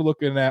 then you're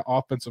looking at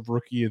offensive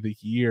rookie of the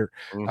year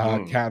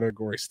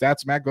category.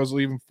 Stats Matt goes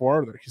even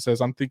farther. He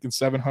says, I'm thinking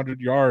 700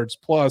 yards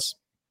plus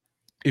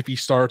if he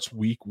starts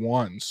week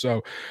 1.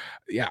 So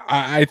yeah,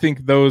 I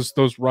think those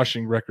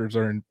rushing records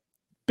are in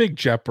big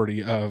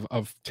jeopardy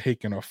of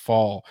taking a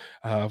fall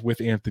with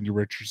Anthony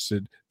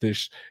Richardson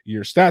this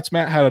year. Stats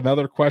Matt had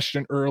another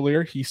question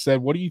earlier. He said,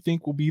 what do you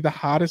think will be the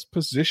hottest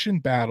position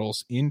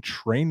battles in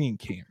training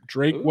camp?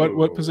 Drake,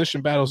 what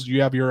position battles do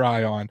you have your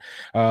eye on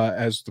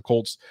as the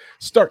Colts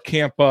start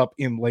camp up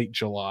in late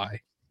July?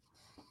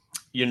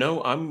 You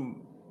know,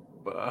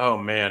 oh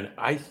man,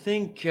 I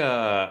think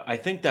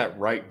that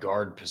right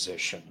guard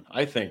position,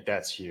 I think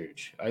that's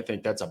huge. I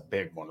think that's a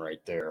big one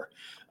right there.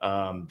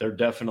 They're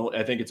definitely,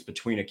 I think it's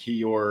between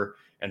Akiyor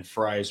and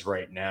Fries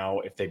right now.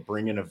 If they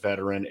bring in a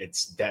veteran,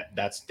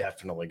 that's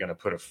definitely going to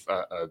put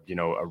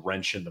a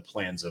wrench in the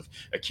plans of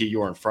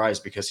Akiyor and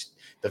Fries, because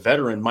the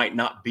veteran might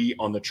not be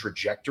on the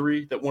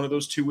trajectory that one of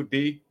those two would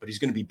be, but he's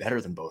going to be better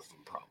than both of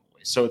them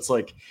probably. So it's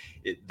like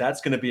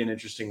that's going to be an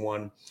interesting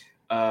one.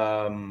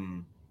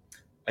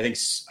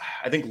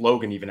 I think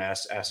Logan even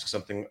asked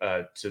something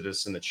to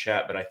this in the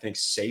chat, but I think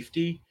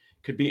safety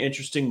could be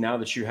interesting now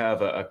that you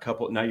have a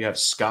couple. Now you have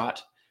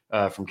Scott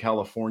from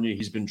California.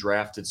 He's been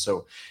drafted,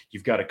 so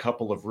you've got a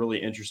couple of really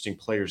interesting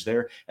players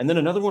there. And then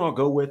another one I'll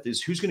go with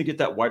is who's going to get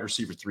that wide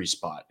receiver 3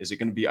 spot? Is it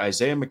going to be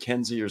Isaiah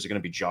McKenzie or is it going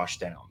to be Josh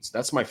Downs?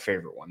 That's my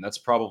favorite one. That's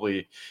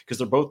probably because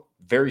they're both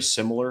very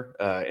similar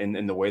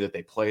in the way that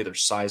they play, their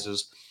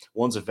sizes.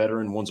 One's a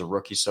veteran, one's a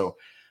rookie. So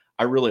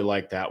I really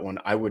like that one.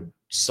 I would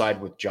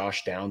side with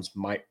Josh Downs,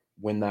 might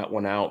win that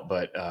one out,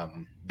 but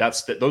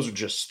those are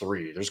just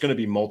 3. There's going to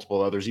be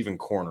multiple others, even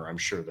corner. I'm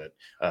sure that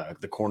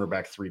the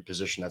cornerback 3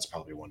 position, that's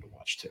probably one to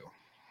watch too.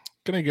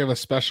 Going to give a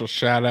special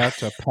shout out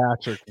to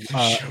Patrick.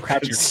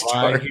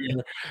 Patrick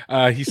here.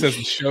 He says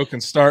the show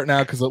can start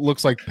now because it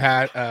looks like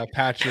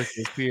Patrick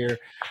is here.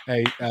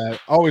 Hey,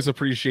 always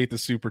appreciate the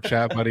super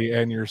chat, buddy,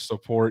 and your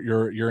support.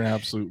 You're an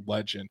absolute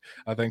legend.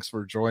 Thanks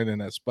for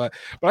joining us. But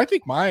I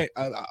think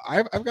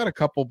I've got a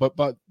couple,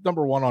 but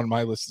number one on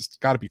my list has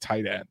got to be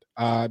tight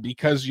end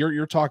because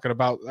you're talking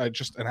about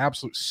just an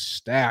absolute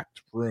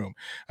stacked room.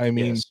 I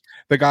mean,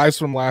 The guys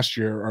from last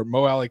year are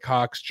Mo Alley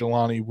Cox,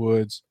 Jelani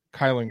Woods,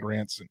 Kylan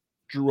Granson.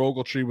 Drew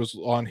Ogletree was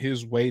on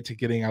his way to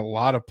getting a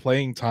lot of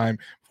playing time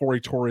before he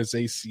tore his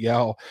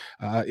ACL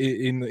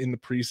in the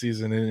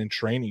preseason and in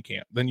training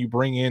camp. Then you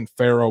bring in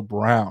Pharaoh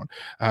Brown.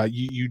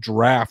 You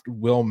draft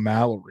Will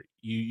Mallory.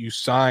 You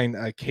sign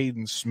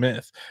Caden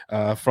Smith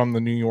from the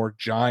New York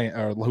Giants,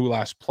 or who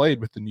last played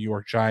with the New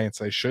York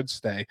Giants, I should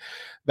say.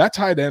 That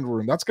tight end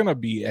room, that's going to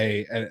be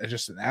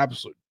just an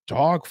absolute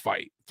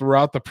dogfight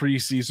throughout the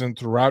preseason,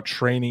 throughout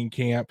training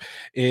camp.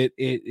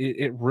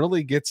 It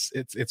really gets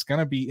it's going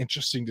to be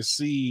interesting to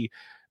see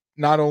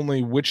not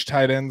only which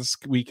tight ends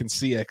we can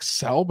see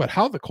excel, but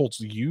how the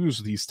Colts use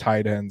these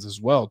tight ends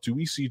as well. Do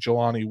we see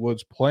Jelani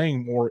Woods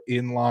playing more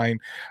inline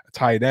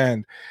tight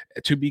end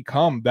to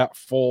become that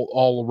full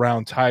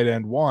all-around tight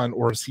end one,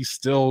 or is he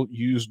still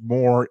used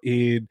more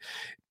in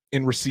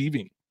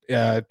receiving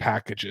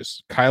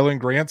packages? Kylan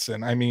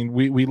Granson. I mean,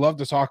 we love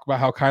to talk about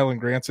how Kylan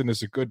Granson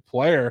is a good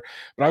player,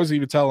 but I was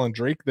even telling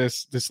Drake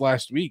this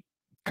last week.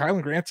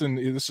 Kylan Granson,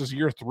 this is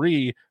year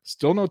 3,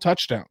 still no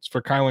touchdowns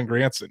for Kylan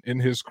Granson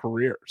in his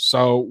career.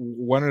 So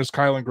when is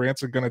Kylan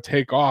Granson going to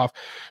take off?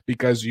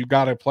 Because you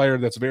got a player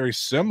that's very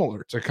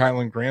similar to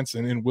Kylan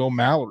Granson in Will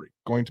Mallory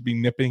going to be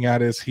nipping at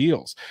his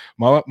heels.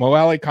 Mo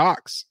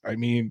Alley-Cox. I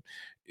mean,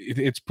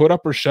 it's put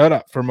up or shut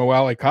up for Mo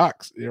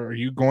Alley-Cox. Are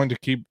you going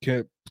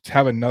to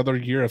have another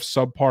year of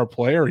subpar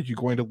play, or are you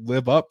going to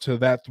live up to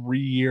that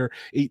 3-year,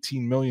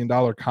 $18 million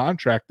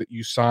contract that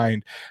you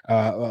signed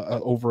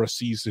over a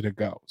season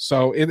ago?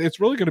 So it's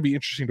really going to be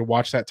interesting to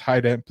watch that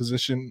tight end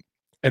position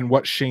and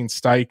what Shane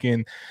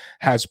Steichen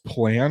has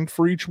planned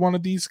for each one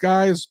of these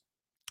guys.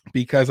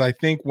 Because I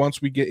think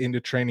once we get into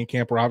training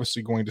camp, we're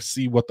obviously going to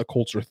see what the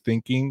Colts are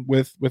thinking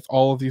with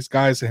all of these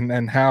guys,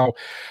 and how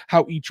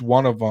each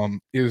one of them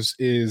is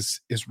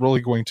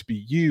really going to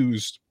be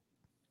used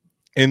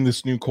in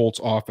this new Colts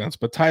offense.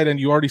 But tight end,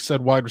 you already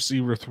said wide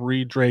receiver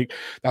 3, Drake.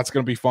 That's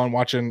going to be fun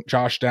watching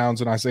Josh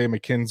Downs and Isaiah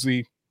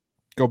McKenzie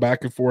go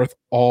back and forth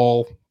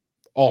all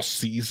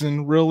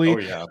season, really.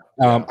 Oh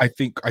yeah. I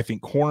think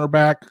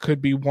cornerback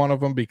could be one of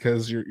them,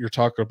 because you're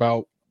talking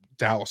about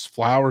Dallas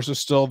Flowers is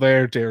still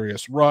there,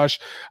 Darius Rush.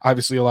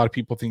 Obviously, a lot of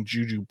people think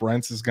Juju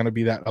Brents is going to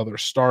be that other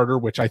starter,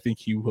 which I think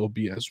he will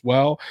be as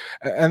well.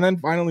 And then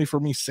finally, for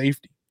me,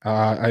 safety.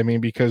 I mean,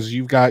 because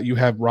you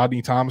have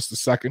Rodney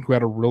Thomas II, who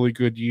had a really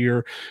good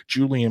year.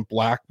 Julian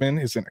Blackman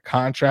is in a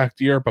contract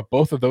year, but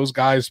both of those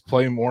guys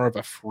play more of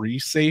a free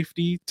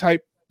safety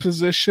type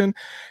position.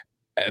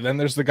 And then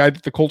there's the guy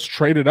that the Colts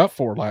traded up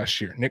for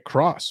last year, Nick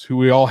Cross, who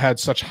we all had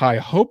such high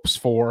hopes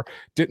for,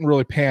 didn't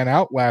really pan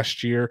out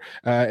last year.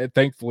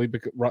 Thankfully,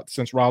 because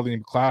since Rodney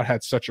McLeod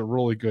had such a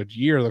really good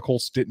year, the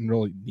Colts didn't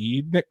really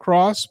need Nick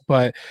Cross,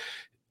 but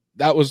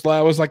that was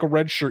like a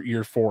redshirt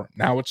year for him.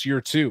 Now it's year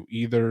 2.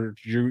 Either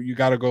you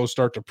got to go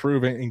start to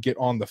prove it and get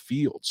on the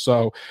field.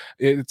 So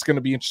it's going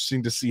to be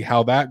interesting to see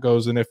how that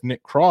goes, and if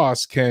Nick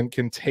Cross can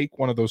take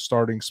one of those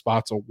starting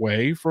spots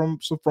away from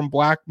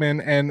Blackman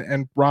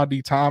and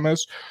Rodney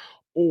Thomas,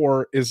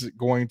 or is it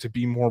going to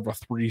be more of a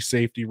 3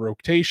 safety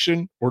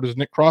rotation, or does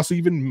Nick Cross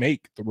even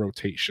make the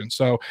rotation?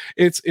 So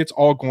it's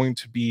all going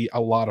to be a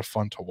lot of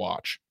fun to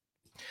watch.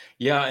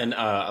 Yeah, and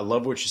I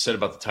love what you said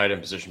about the tight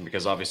end position,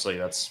 because obviously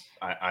that's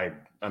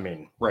I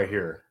mean, right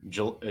here,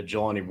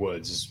 Jelani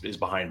Woods is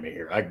behind me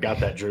here. I got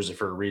that jersey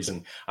for a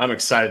reason. I'm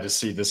excited to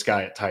see this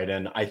guy at tight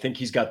end. I think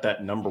he's got that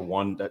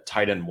that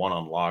tight end 1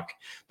 on lock.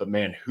 But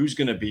man, who's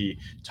going to be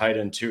tight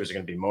end 2? Is it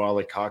going to be Mo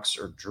Alley-Cox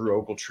or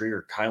Drew Ogletree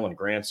or Kylan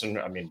Granson?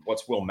 I mean,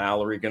 what's Will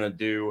Mallory going to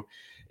do?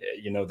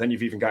 Then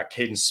you've even got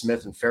Caden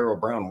Smith and Pharaoh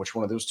Brown. Which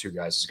one of those 2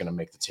 guys is going to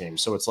make the team?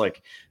 So it's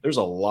like there's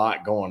a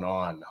lot going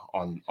on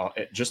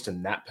just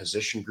in that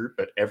position group.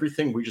 But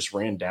everything we just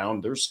ran down,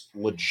 there's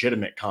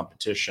legitimate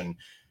competition.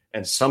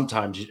 And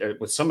sometimes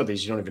with some of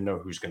these, you don't even know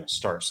who's going to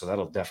start. So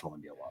that'll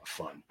definitely be a lot of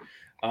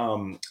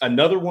fun.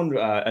 Another one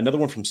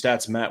from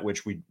Stats Matt,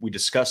 which we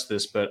discussed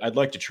this, but I'd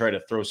like to try to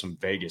throw some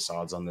Vegas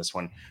odds on this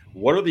one.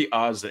 What are the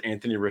odds that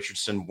Anthony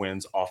Richardson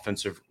wins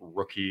Offensive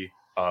Rookie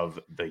of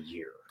the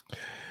Year?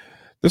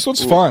 This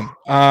one's fun.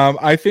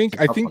 I think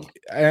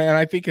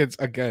it's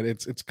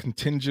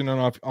contingent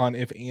on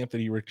if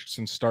Anthony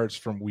Richardson starts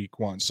from week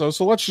 1. So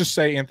let's just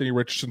say Anthony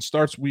Richardson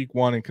starts week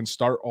 1 and can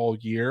start all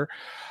year.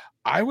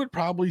 I would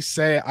probably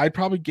say I'm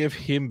going to give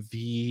him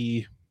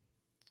the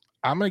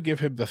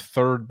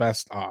 3rd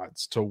best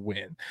odds to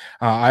win.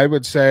 I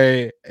would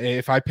say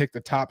if I pick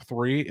the top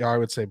 3, I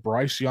would say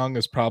Bryce Young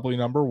is probably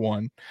number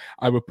 1.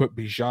 I would put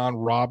Bijan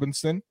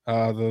Robinson,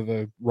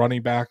 the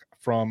running back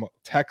from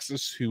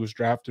Texas, who was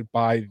drafted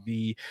by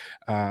the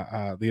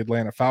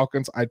Atlanta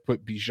Falcons. I'd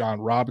put Bijan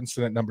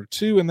Robinson at number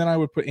 2, and then I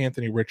would put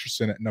Anthony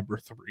Richardson at number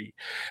 3.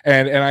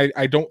 And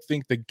I don't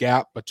think the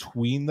gap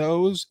between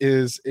those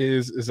is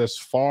as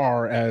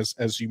far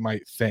as you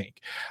might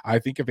think. I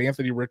think if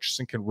Anthony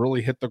Richardson can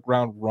really hit the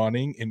ground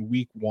running in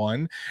week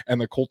 1,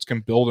 and the Colts can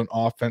build an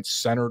offense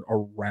centered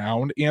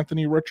around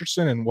Anthony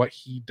Richardson and what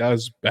he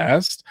does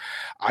best,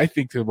 I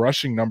think the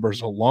rushing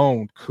numbers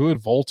alone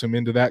could vault him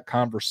into that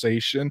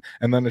conversation.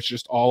 And then it's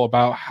just all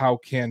about how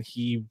can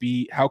he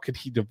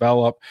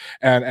develop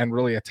and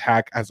really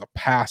attack as a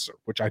passer,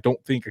 which I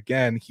don't think,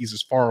 again, he's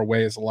as far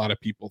away as a lot of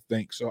people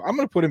think. So I'm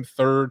going to put him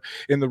third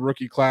in the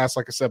rookie class,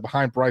 like I said,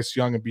 behind Bryce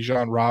Young and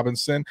Bijan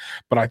Robinson.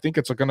 But I think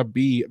it's going to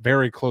be a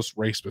very close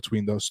race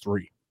between those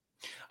three.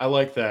 I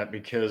like that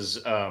because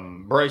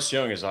Bryce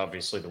Young is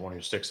obviously the one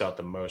who sticks out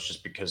the most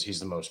just because he's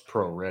the most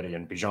pro ready,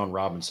 and Bijan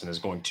Robinson is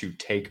going to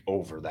take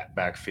over that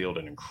backfield,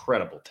 an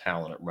incredible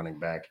talent at running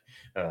back,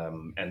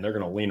 and they're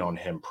going to lean on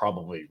him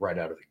probably right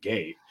out of the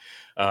gate.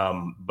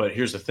 But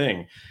here's the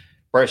thing.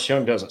 Bryce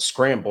Young doesn't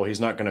scramble.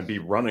 He's not going to be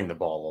running the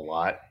ball a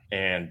lot,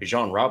 and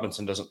Bijan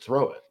Robinson doesn't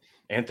throw it.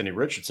 Anthony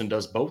Richardson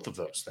does both of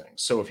those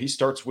things. So if he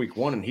starts week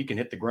one and he can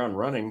hit the ground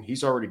running,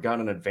 he's already got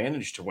an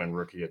advantage to win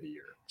Rookie of the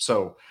Year.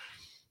 So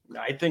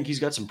I think he's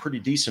got some pretty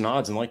decent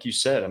odds. And like you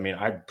said, I mean,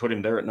 I'd put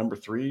him there at number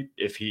 3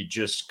 if he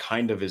just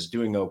kind of is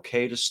doing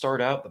okay to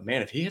start out. But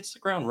man, if he hits the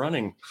ground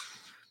running,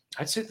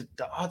 I'd say that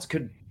the odds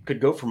could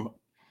go from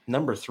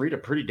number 3 to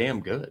pretty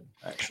damn good,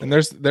 actually.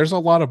 And there's a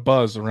lot of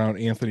buzz around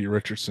Anthony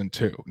Richardson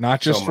too,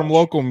 not just from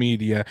local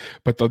media,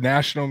 but the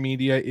national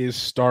media is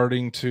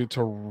starting to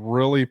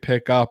really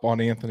pick up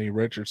on Anthony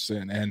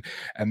Richardson,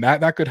 and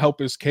that could help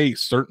his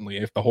case, certainly.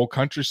 If the whole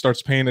country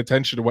starts paying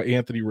attention to what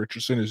Anthony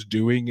Richardson is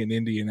doing in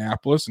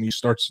Indianapolis and he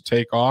starts to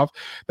take off,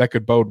 that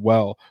could bode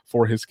well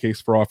for his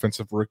case for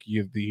Offensive Rookie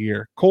of the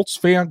Year. Colts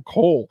fan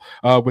Cole,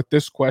 with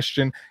this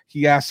question,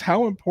 he asks,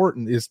 how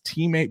important is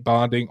teammate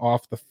bonding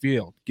off the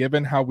field,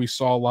 given how we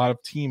saw a lot of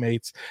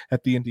teammates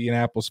at the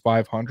Indianapolis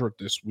 500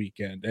 this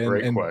weekend?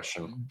 Great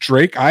question.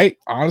 Drake, I'm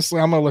going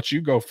to let you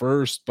go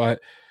first,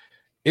 but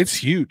it's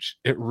huge.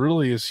 It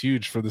really is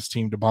huge for this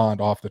team to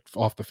bond off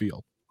the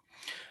field.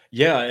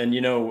 Yeah, and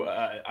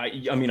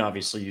I mean,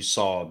 obviously you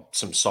saw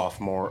some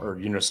sophomore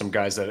or some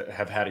guys that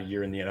have had a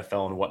year in the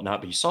NFL and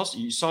whatnot, but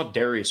you saw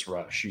Darius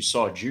Rush, you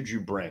saw Juju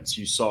Brents,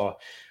 you saw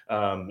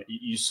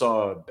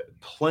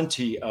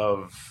plenty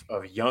of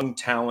young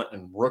talent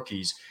and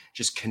rookies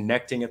just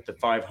connecting at the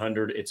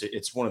 500.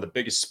 It's one of the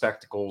biggest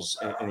spectacles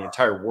in the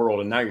entire world,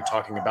 and now you're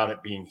talking about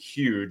it being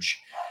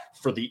huge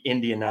for the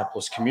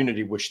Indianapolis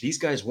community, which these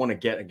guys want to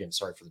get, again,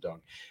 sorry for the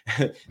dog.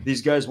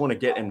 These guys want to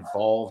get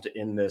involved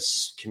in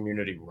this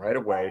community right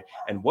away.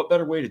 And what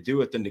better way to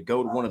do it than to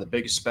go to one of the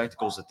biggest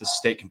spectacles that this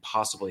state can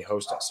possibly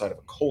host outside of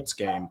a Colts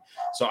game?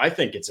 So I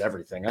think it's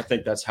everything. I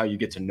think that's how you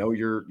get to know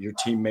your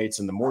teammates.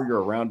 And the more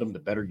you're around them, the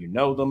better you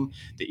know them,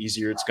 the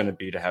easier it's going to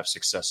be to have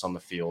success on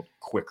the field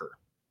quicker.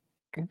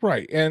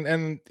 Right.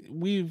 And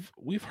we've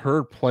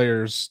heard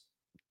players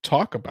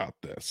talk about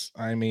this.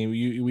 I mean,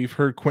 we've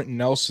heard Quentin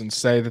Nelson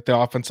say that the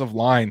offensive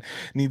line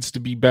needs to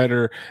be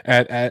better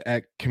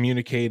at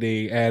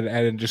communicating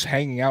and just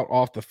hanging out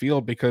off the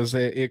field, because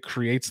it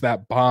creates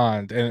that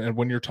bond. And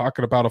when you're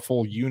talking about a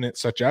full unit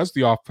such as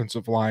the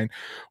offensive line,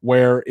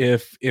 where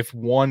if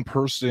one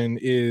person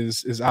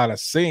is out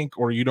of sync,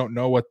 or you don't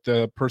know what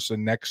the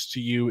person next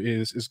to you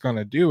is going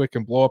to do, it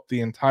can blow up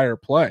the entire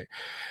play.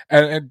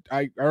 And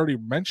I already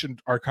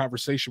mentioned our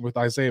conversation with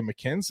Isaiah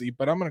McKenzie,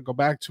 but I'm going to go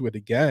back to it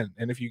again.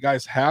 And if you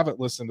guys haven't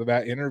listened to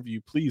that interview,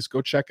 please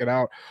go check it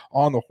out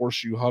on the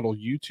Horseshoe Huddle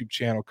YouTube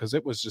channel, because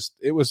it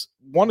was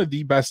one of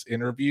the best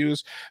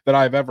interviews that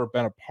I've ever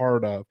been a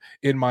part of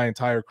in my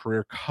entire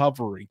career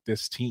covering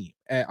this team.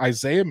 And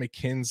Isaiah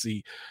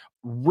McKenzie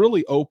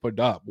really opened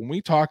up when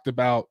we talked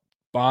about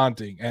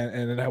bonding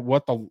and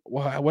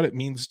what it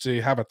means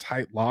to have a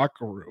tight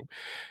locker room.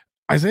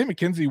 Isaiah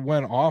McKenzie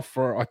went off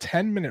for a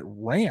 10-minute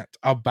rant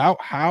about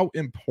how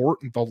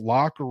important the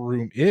locker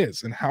room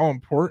is and how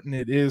important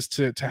it is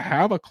to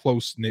have a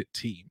close-knit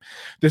team.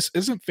 This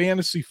isn't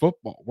fantasy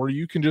football where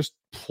you can just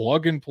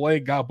plug and play,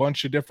 got a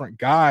bunch of different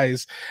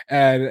guys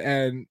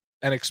and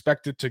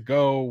expect it to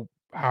go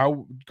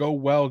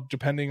well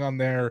depending on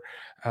their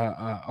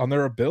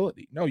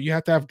ability. No, you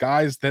have to have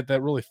guys that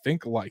really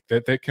think alike,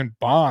 that can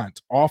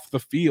bond off the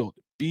field,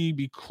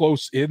 be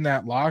close in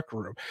that locker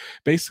room,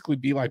 basically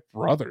be like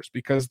brothers,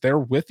 because they're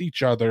with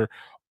each other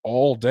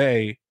all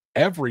day,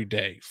 every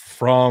day,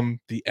 from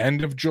the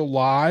end of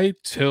July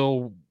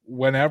till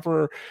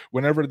whenever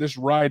this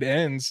ride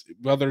ends,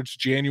 whether it's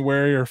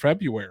January or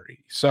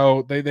February.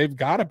 So they've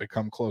got to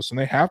become close, and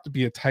they have to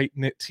be a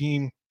tight-knit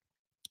team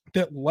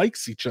that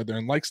likes each other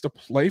and likes to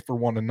play for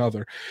one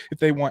another if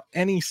they want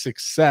any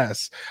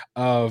success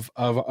of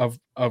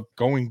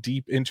going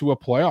deep into a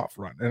playoff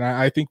run. And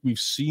I think we've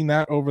seen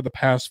that over the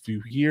past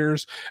few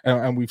years,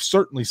 and we've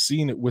certainly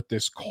seen it with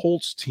this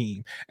Colts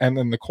team, and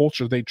then the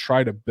culture they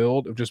try to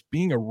build of just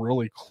being a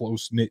really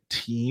close-knit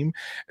team,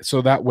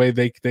 so that way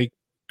they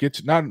get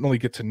to not only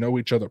get to know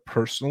each other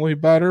personally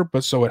better,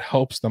 but so it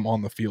helps them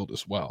on the field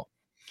as well.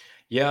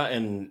 Yeah,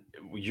 and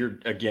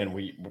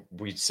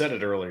we said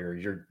it earlier.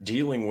 You're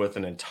dealing with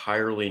an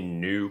entirely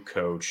new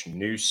coach,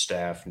 new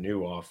staff,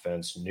 new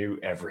offense, new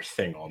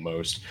everything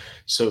almost.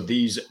 So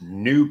these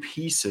new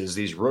pieces,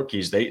 these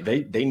rookies, they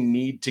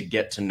need to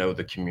get to know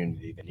the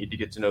community. They need to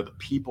get to know the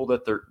people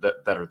that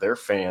are their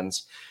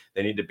fans.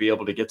 They need to be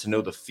able to get to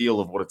know the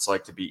feel of what it's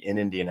like to be in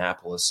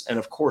Indianapolis. And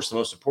of course, the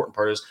most important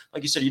part is,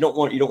 like you said, you don't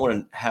want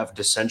to have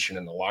dissension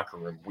in the locker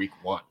room week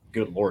one.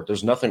 Good Lord,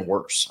 there's nothing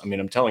worse. I mean,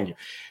 I'm telling you,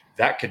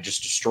 that could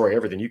just destroy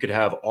everything. You could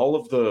have all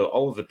of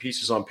the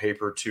pieces on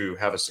paper to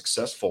have a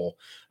successful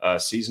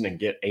season and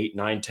get 8,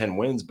 9, 10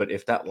 wins. But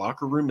if that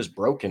locker room is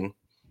broken,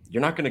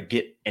 you're not going to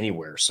get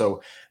anywhere.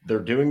 So they're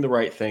doing the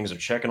right things. They're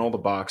checking all the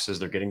boxes.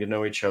 They're getting to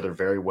know each other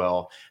very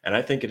well. And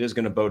I think it is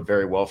going to bode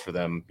very well for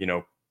them,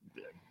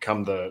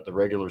 come the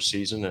regular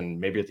season. And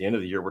maybe at the end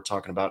of the year, we're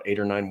talking about 8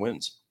 or 9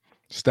 wins.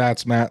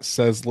 Stats Matt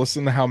says,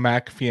 listen to how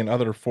McAfee and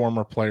other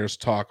former players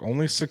talk.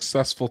 Only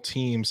successful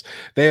teams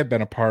they have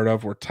been a part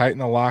of were tight in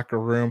the locker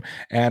room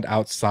and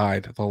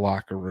outside the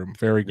locker room.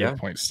 Very good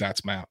point,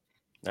 Stats Matt.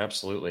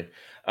 Absolutely.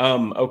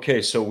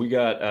 Okay, so we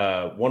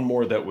got one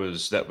more that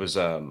was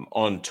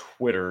on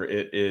Twitter.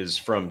 It is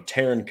from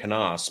Taryn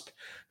Canasp,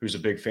 who's a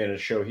big fan of the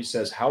show. He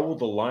says, how will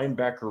the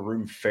linebacker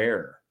room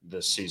fare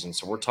this season?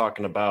 So we're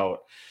talking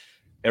about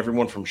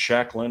everyone from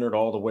Shaq Leonard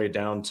all the way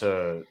down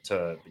to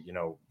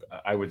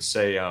I would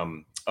say, I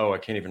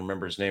can't even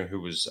remember his name,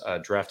 who was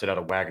drafted out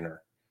of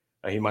Wagner.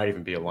 He might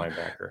even be a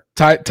linebacker.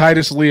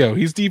 Titus Leo.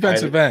 He's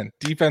defensive end.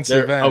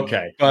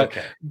 Okay.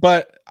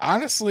 But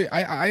honestly,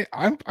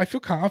 I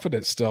feel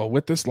confident still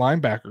with this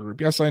linebacker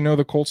group. Yes, I know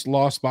the Colts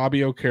lost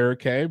Bobby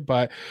Okereke,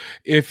 but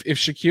if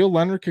Shaquille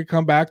Leonard could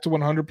come back to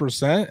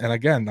 100%, and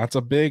again, that's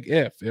a big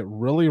if. It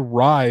really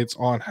rides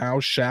on how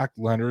Shaq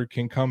Leonard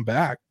can come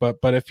back. But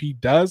if he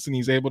does and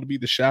he's able to be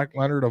the Shaq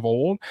Leonard of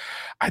old,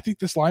 I think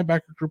this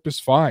linebacker group is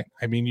fine.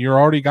 I mean, you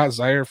already got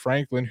Zaire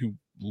Franklin, who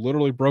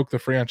literally broke the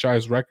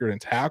franchise record in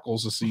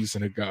tackles a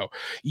season ago.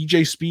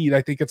 EJ Speed,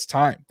 I think it's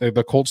time.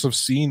 The Colts have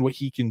seen what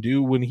he can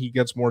do when he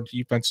gets more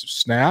defensive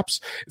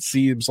snaps. It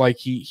seems like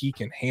he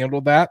can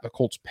handle that. The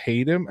Colts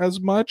paid him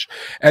as much,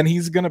 and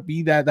he's going to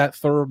be that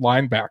third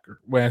linebacker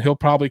when he'll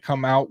probably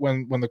come out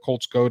when the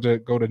Colts go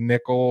to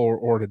nickel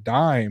or to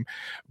dime.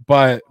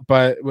 But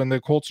when the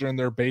Colts are in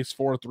their base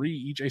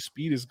 4-3, EJ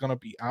Speed is going to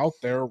be out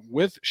there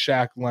with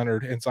Shaq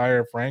Leonard and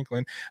Zaire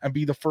Franklin and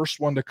be the first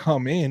one to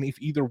come in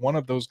if either one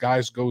of those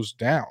guys goes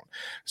down.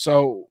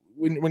 So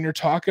when you're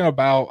talking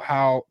about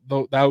how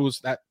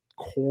that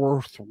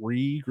core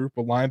 3 group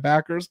of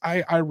linebackers,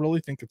 I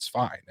really think it's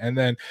fine. And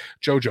then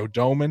Jojo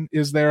Doman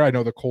is there. I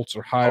know the Colts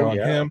are high on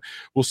him.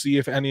 We'll see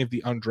if any of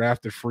the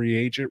undrafted free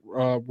agent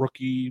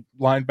rookie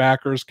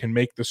linebackers can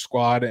make the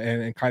squad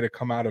and kind of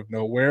come out of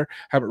nowhere.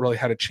 Haven't really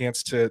had a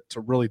chance to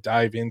really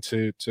dive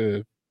into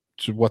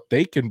what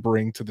they can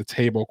bring to the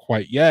table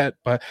quite yet,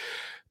 but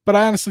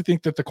I honestly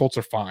think that the Colts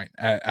are fine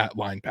at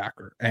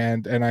linebacker.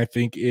 And I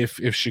think if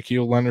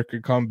Shaquille Leonard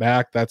could come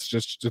back, it's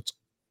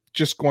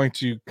just going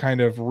to kind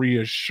of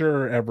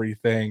reassure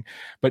everything.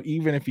 But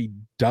even if he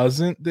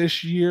doesn't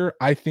this year,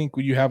 I think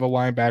when you have a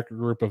linebacker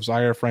group of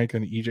Zaire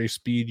Franklin and EJ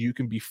Speed, you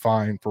can be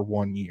fine for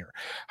 1 year.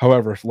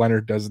 However, if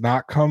Leonard does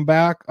not come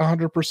back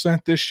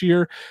 100% this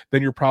year,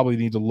 then you probably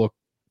need to look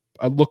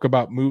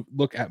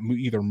at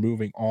either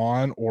moving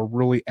on or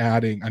really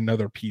adding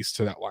another piece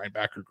to that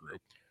linebacker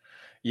group.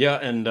 Yeah,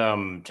 and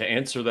to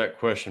answer that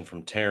question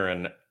from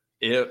Taryn,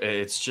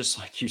 it's just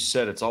like you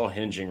said, it's all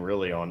hinging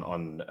really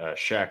on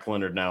Shaq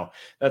Leonard. Now,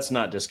 that's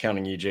not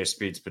discounting EJ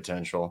Speed's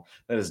potential.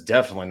 That is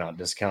definitely not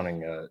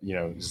discounting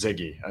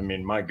Ziggy. I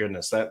mean, my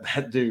goodness,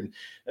 that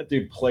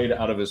dude played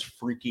out of his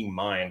freaking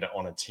mind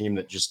on a team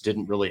that just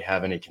didn't really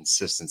have any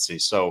consistency.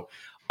 So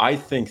I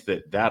think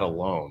that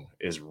alone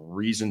is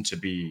reason to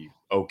be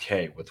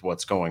okay with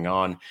what's going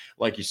on.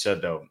 Like you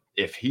said, though,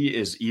 if he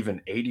is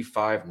even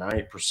 85,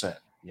 90%,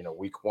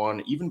 week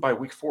 1, even by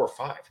week 4 or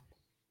 5,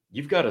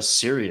 you've got a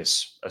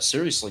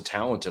seriously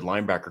talented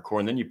linebacker core.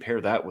 And then you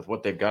pair that with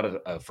what they've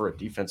got for a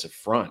defensive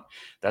front.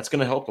 That's going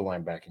to help the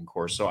linebacking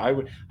core. So I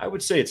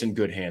would say it's in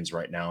good hands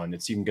right now. And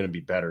it's even going to be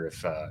better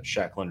if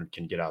Shaq Leonard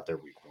can get out there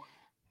week 1.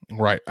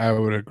 Right, I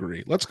would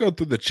agree. Let's go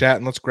through the chat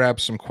and let's grab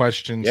some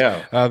questions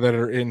that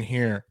are in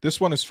here.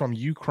 This one is from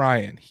You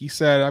Crying. He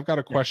said, I've got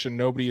a question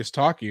nobody is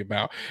talking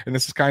about, and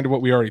this is kind of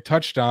what we already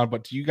touched on,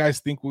 but do you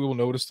guys think we will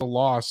notice the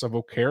loss of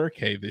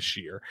Okereke this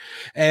year?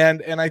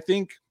 And I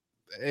think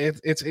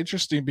it's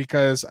interesting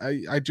because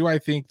I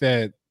think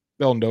that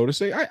they'll notice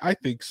it. I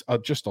think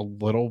just a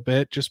little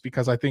bit, just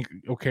because I think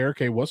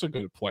Okereke was a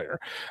good player.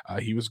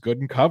 He was good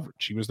in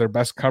coverage. He was their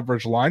best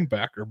coverage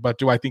linebacker. But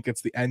do I think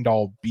it's the end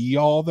all be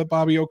all that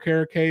Bobby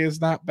Okereke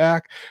is not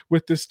back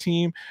with this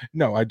team?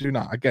 No, I do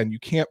not. Again, you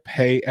can't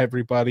pay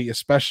everybody,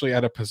 especially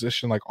at a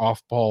position like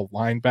off-ball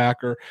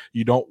linebacker.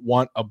 You don't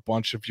want a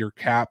bunch of your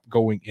cap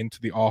going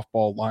into the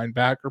off-ball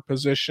linebacker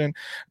position.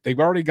 They've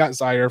already got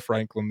Zaire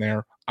Franklin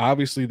there.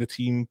 Obviously, the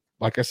team,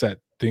 like I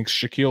said, thinks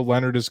Shaquille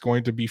Leonard is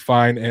going to be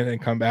fine and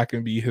come back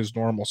and be his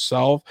normal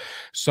self.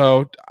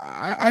 So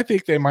I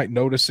think they might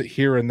notice it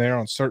here and there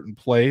on certain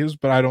plays,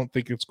 but I don't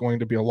think it's going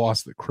to be a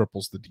loss that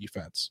cripples the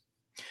defense.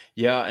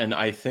 Yeah, and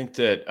I think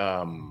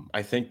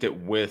that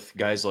with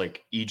guys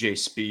like EJ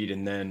Speed,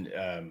 and then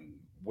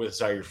with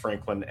Zaire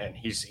Franklin, and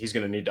he's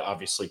going to need to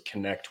obviously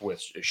connect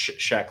with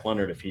Shaq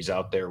Leonard if he's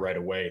out there right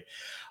away.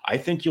 I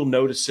think you'll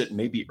notice it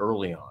maybe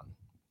early on,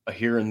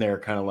 here and there,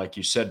 kind of like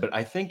you said. But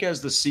I think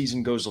as the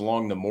season goes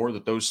along, the more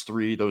that those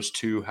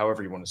two,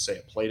 however you want to say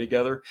it, play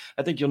together,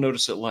 I think you'll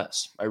notice it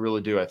less. I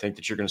really do. I think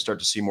that you're going to start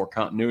to see more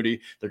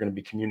continuity. They're going to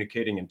be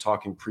communicating and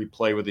talking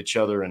pre-play with each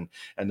other, and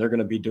they're going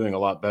to be doing a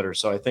lot better.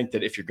 So I think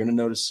that if you're going to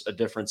notice a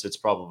difference, it's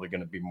probably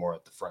going to be more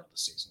at the front of the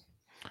season.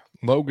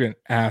 Logan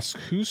asks,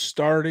 who's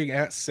starting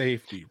at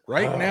safety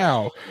right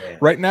now? Man.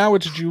 Right now,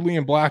 it's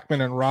Julian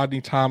Blackmon and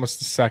Rodney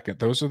Thomas II.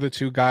 Those are the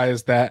two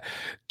guys that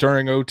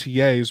during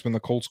OTAs, when the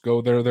Colts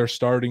go there, their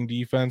starting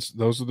defense,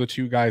 those are the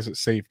two guys at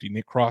safety.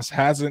 Nick Cross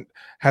hasn't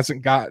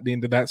gotten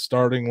into that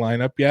starting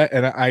lineup yet,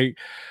 and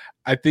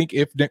I think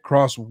if Nick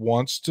Cross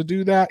wants to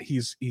do that,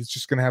 he's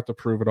just going to have to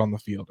prove it on the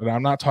field. And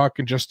I'm not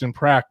talking just in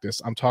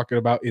practice. I'm talking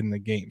about in the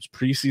games.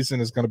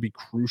 Preseason is going to be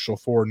crucial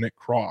for Nick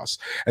Cross.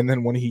 And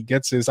then when he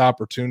gets his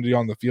opportunity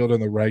on the field in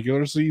the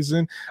regular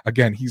season,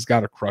 again, he's got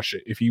to crush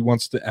it if he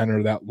wants to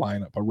enter that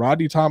lineup. But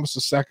Rodney Thomas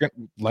II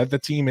led the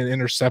team in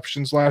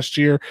interceptions last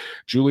year.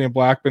 Julian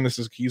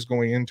Blackmon, he's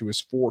going into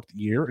his 4th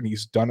year, and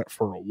he's done it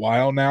for a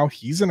while now.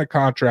 He's in a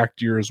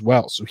contract year as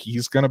well. So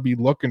he's going to be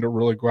looking to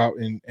really go out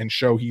and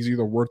show he's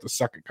either worth a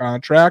second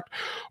contract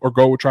or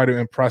go try to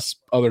impress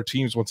other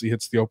teams once he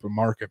hits the open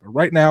market. But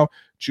right now,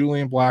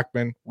 Julian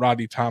Blackmon,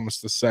 Rodney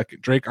Thomas II.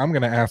 Drake, I'm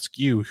going to ask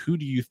you, who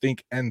do you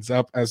think ends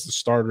up as the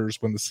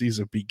starters when the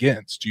season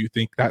begins? Do you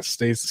think that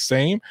stays the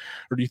same,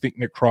 or do you think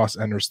Nick Cross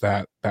enters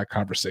that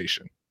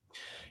conversation?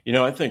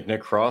 I think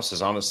Nick Cross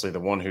is honestly the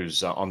one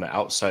who's on the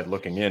outside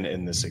looking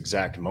in this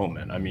exact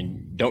moment. I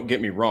mean, don't get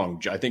me wrong.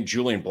 I think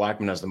Julian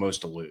Blackmon has the most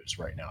to lose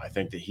right now. I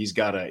think that he's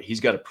got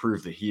to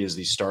prove that he is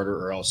the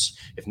starter, or else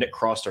if Nick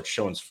Cross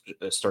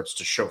starts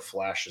to show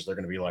flashes, they're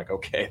going to be like,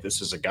 okay, this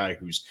is a guy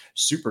who's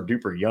super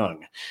duper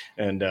young,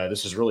 and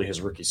this is really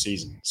his rookie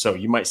season. So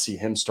you might see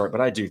him start,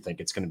 but I do think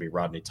it's going to be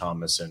Rodney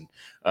Thomas and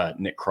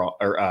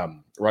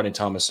Rodney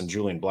Thomas and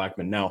Julian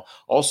Blackmon. Now,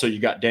 also you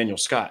got Daniel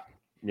Scott.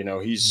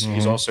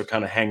 He's also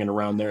kind of hanging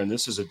around there, and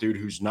this is a dude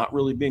who's not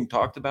really being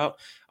talked about.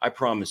 I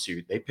promise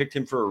you, they picked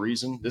him for a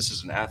reason. This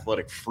is an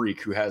athletic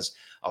freak who has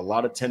a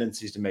lot of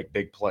tendencies to make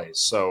big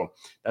plays. So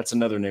that's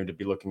another name to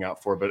be looking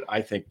out for. But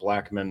I think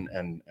Blackmon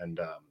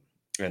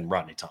and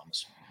Rodney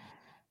Thomas.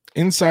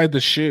 Inside the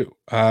shoe,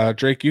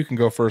 Drake, you can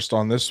go first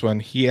on this one.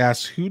 He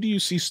asks, who do you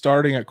see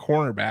starting at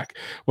cornerback?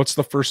 What's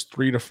the first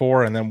 3 to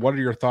 4, and then what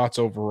are your thoughts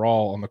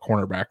overall on the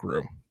cornerback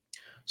room?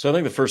 So I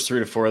think the first 3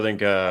 to 4, I think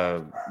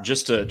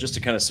just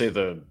to kind of say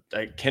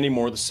Kenny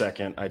Moore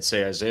II, I'd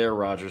say Isaiah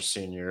Rodgers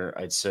Sr.,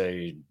 I'd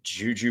say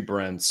Juju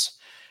Brents,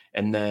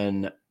 and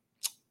then,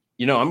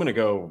 I'm going to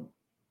go,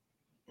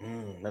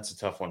 that's a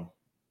tough one.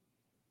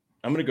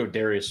 I'm going to go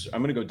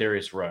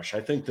Darius Rush.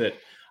 I think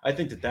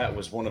that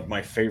was one of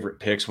my favorite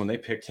picks. When they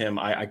picked him,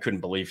 I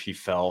couldn't believe he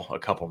fell a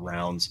couple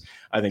rounds.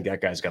 I think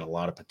that guy's got a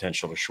lot of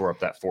potential to shore up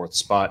that 4th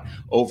spot.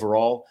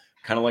 Overall,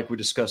 kind of like we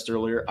discussed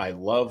earlier, I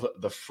love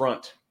the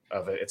front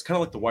of it. It's kind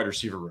of like the wide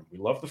receiver room. We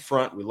love the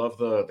front. We love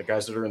the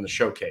guys that are in the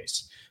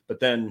showcase. But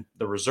then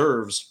the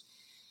reserves,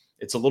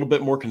 it's a little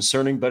bit more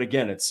concerning. But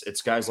again,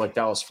 it's guys like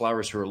Dallas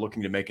Flowers who are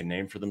looking to make a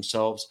name for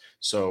themselves.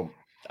 So,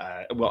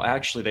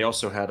 actually, they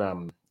also had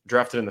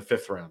drafted in the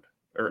 7th round.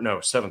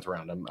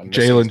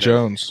 Jalen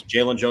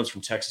Jones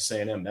from Texas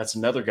A&M. That's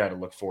another guy to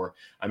look for.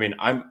 I mean,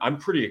 I'm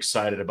pretty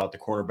excited about the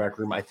cornerback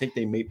room. I think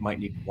they might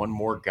need one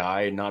more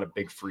guy, not a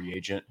big free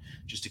agent,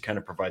 just to kind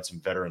of provide some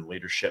veteran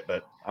leadership.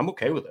 But I'm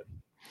okay with it.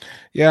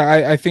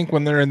 Yeah, I think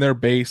when they're in their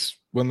base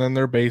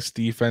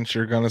defense,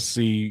 you're going to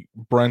see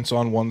Brents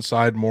on one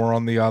side, more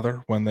on the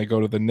other. When they go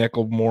to the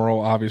nickel, more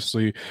will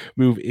obviously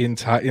move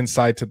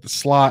inside to the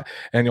slot,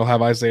 and you'll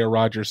have Isaiah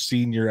Rodgers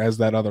Sr. as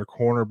that other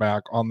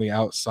cornerback on the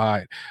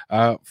outside.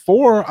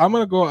 4, I'm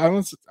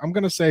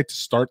going to say to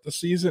start the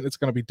season, it's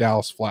going to be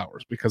Dallas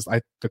Flowers, because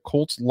the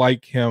Colts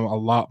like him a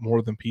lot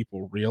more than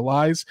people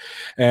realize,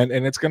 and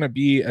it's going to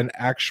be an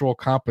actual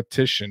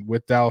competition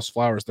with Dallas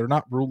Flowers. They're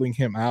not ruling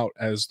him out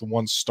as the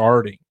one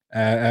starting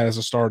as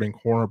a starting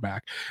cornerback.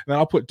 And then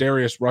I'll put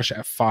Darius Rush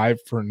at 5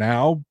 for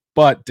now,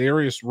 but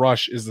Darius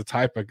Rush is the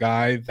type of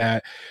guy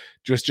that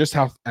just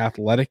how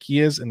athletic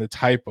he is and the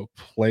type of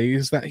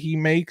plays that he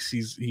makes.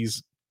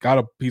 He's kind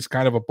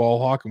of a ball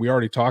hawk, and we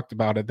already talked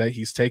about it, that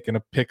he's taken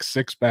a pick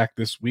 6 back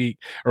this week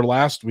or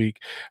last week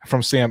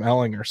from Sam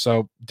Ehlinger.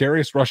 So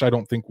Darius Rush, I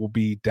don't think will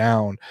be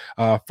down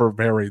for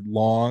very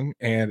long,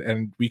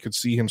 and we could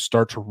see him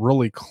start to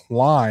really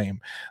climb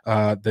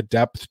the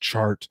depth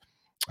chart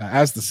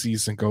as the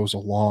season goes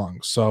along.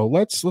 So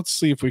let's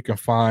see if we can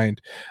find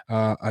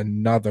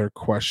another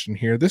question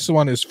here. This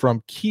one is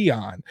from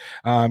Keon.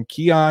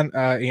 Keon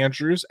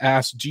Andrews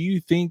asks, do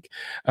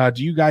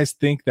you guys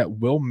think that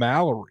Will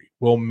Mallory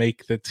will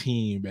make the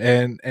team.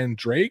 And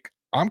Drake,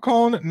 I'm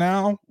calling it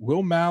now.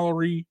 Will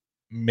Mallory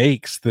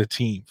makes the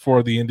team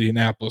for the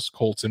Indianapolis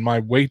Colts. In my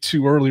way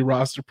too early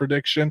roster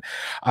prediction,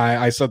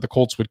 I said the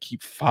Colts would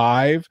keep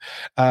 5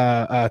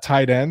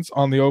 tight ends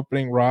on the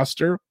opening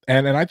roster,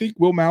 and I think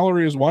Will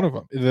Mallory is one of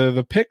them.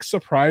 The pick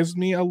surprised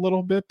me a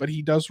little bit, but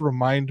he does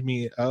remind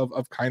me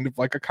of kind of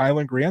like a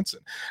Kylan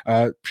Granson,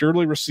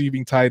 purely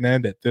receiving tight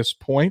end at this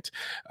point.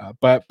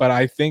 But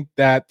I think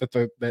that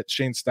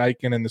Shane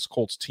Steichen and this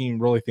Colts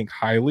team really think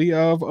highly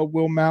of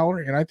Will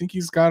Mallory, and I think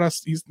he's going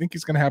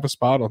to have a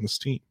spot on this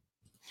team.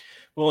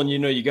 Well, and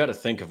you got to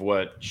think of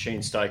what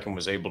Shane Steichen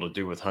was able to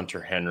do with Hunter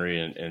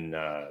Henry and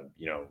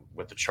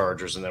with the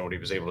Chargers, and then what he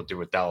was able to do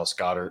with Dallas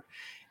Goedert.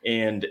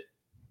 And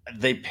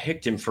they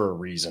picked him for a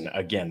reason.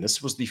 Again,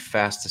 this was the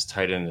fastest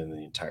tight end in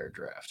the entire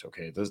draft.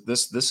 Okay,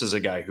 this is a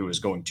guy who is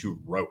going to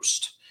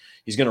roast.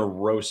 He's going to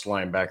roast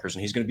linebackers,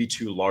 and he's going to be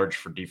too large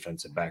for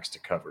defensive backs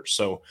to cover.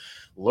 So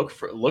look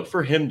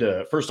for him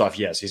to, first off,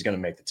 yes, he's going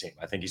to make the team.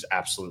 I think he's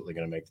absolutely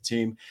going to make the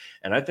team.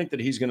 And I think that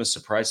he's going to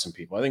surprise some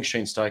people. I think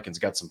Shane Steichen's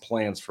got some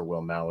plans for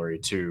Will Mallory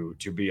to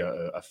be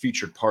a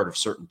featured part of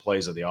certain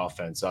plays of the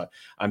offense.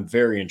 I'm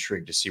very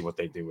intrigued to see what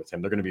they do with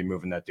him. They're going to be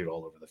moving that dude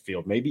all over the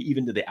field, maybe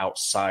even to the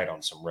outside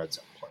on some red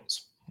zone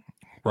plays.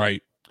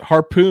 Right.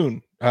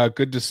 Harpoon,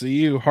 good to see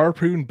you.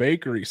 Harpoon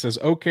Bakery says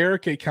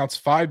Okereke counts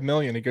 $5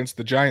 million against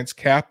the Giants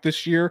cap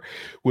this year.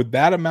 Would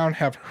that amount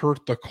have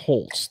hurt the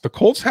Colts? The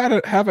Colts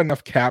have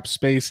enough cap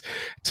space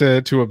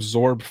to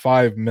absorb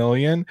 $5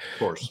 million, of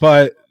course,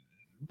 but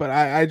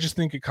I just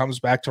think it comes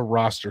back to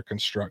roster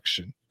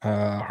construction.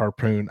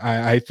 Harpoon,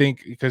 I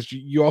think, because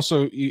you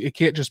also, it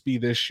can't just be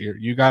this year.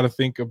 You got to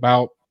think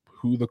about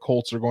who the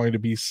Colts are going to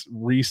be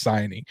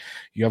re-signing.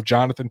 You have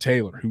Jonathan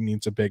Taylor, who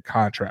needs a big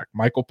contract.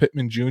 Michael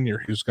Pittman Jr.,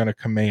 who's going to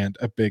command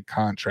a big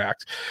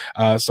contract.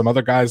 Some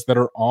other guys that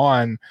are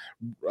on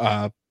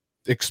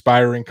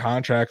expiring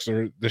contracts,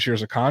 or this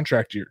year's a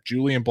contract year.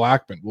 Julian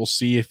Blackmon, we'll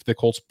see if the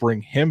Colts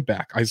bring him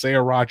back.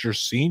 Isaiah Rodgers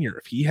Sr.,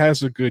 if he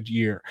has a good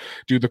year,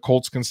 do the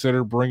Colts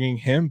consider bringing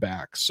him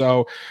back?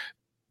 So,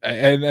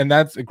 and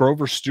that's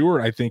Grover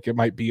Stewart. I think it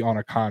might be on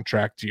a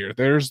contract year.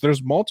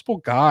 There's multiple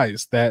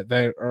guys that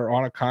are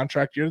on a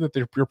contract year that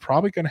you're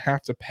probably going to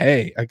have to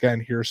pay again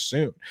here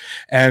soon.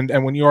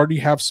 And when you already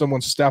have someone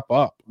step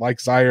up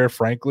like Zaire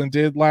Franklin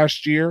did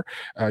last year,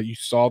 you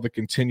saw the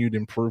continued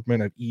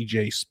improvement of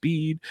EJ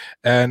Speed,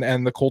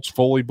 and the Colts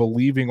fully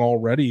believing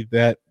already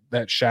that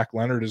Shaq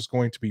Leonard is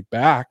going to be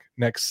back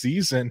next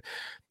season.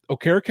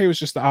 Okereke was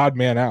just the odd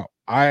man out.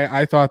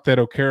 I thought that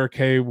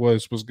Okereke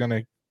was going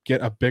to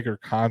get a bigger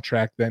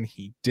contract than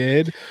he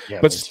did,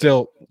 but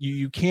still,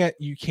 you can't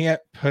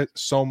put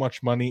so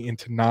much money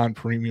into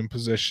non-premium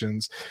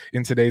positions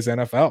in today's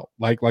NFL,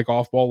 like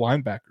off-ball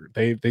linebacker.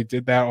 They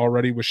did that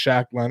already with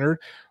Shaq Leonard,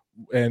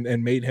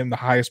 and made him the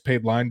highest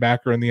paid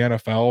linebacker in the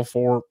NFL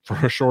for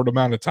a short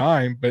amount of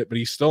time, but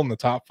he's still in the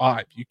top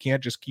 5. You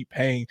can't just keep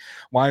paying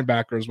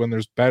linebackers when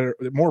there's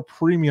more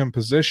premium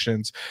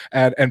positions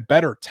and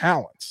better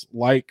talents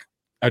like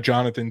a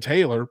Jonathan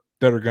Taylor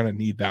that are going to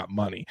need that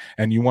money.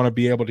 And you want to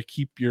be able to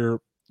keep your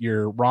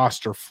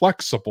roster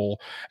flexible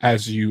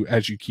as you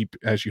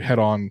head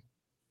on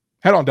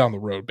down the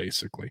road,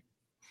 basically.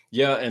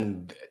 Yeah,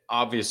 and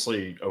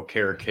obviously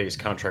Okereke's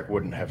contract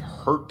wouldn't have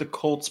hurt the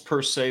Colts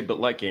per se, but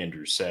like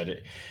Andrew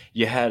said,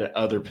 you had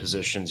other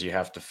positions you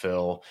have to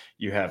fill.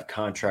 You have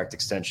contract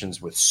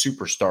extensions with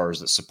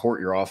superstars that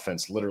support your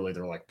offense. Literally,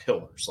 they're like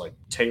pillars, like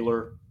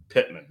Taylor,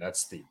 Pittman.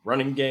 That's the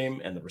running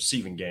game and the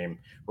receiving game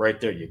right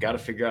there. You got to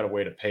figure out a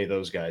way to pay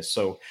those guys.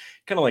 So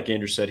kind of like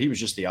Andrew said, he was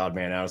just the odd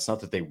man out. It's not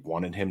that they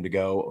wanted him to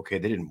go. Okay,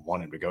 they didn't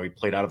want him to go. He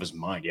played out of his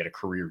mind. He had a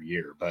career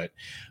year. But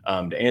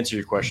to answer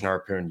your question,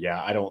 Harpoon,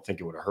 yeah, I don't think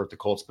it would have hurt the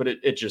Colts, but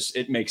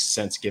it makes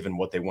sense given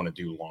what they want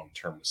to do long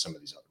term with some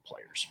of these other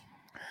players.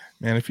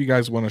 Man, if you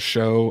guys want a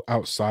show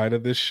outside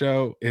of this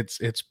show, it's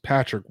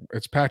Patrick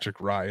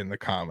Rye in the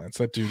comments.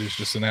 That dude is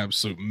just an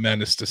absolute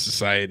menace to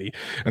society.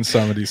 And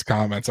some of these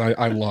comments,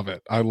 I love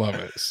it. I love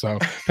it. So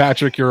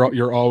Patrick,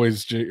 you're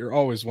always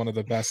one of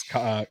the best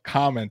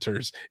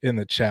commenters in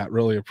the chat.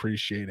 Really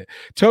appreciate it.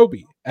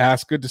 Toby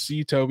asked, good to see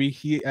you, Toby.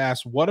 He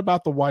asked, what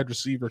about the wide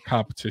receiver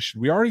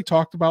competition? We already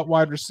talked about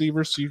wide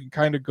receivers, so you can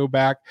kind of go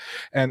back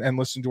and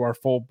listen to our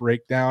full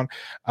breakdown.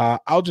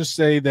 I'll just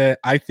say that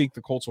I think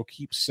the Colts will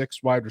keep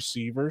 6 wide receivers,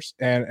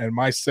 and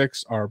my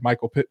 6 are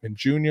Michael Pittman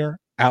Jr.,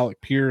 Alec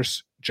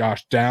Pierce,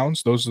 Josh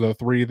Downs. Those are the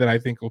 3 that I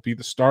think will be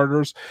the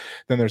starters.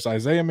 Then there's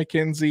Isaiah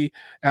McKenzie,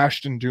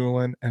 Ashton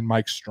Dulin, and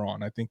Mike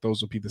Strawn. I think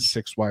those will be the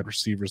 6 wide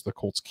receivers the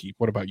Colts keep.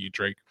 What about you,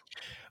 Drake?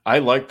 I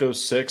like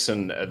those 6,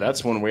 and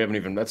that's one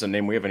that's a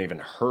name we haven't even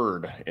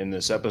heard in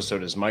this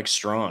episode, is Mike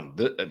Strawn.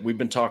 We've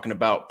been talking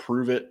about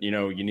prove it.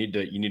 You need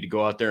to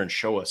go out there and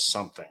show us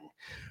something.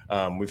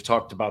 We've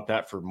talked about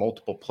that for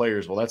multiple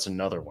players. Well, that's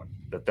another one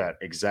that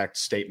exact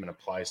statement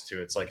applies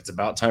to. It's like, it's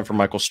about time for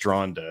Michael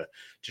Strawn to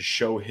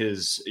show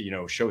his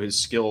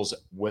skills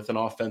with an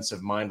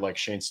offensive mind like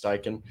Shane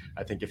Steichen.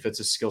 I think it fits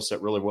his skill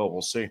set really well.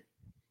 We'll see.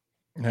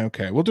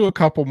 Okay, we'll do a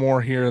couple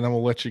more here and then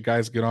we'll let you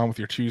guys get on with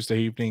your Tuesday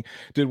evening.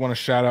 Did want to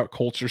shout out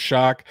Culture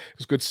Shock. It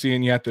was good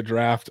seeing you at the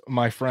draft,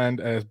 my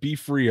friend. Be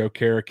free,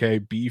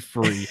 Okereke. Be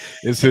free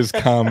is his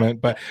comment.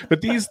 But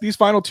these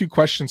final two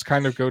questions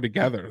kind of go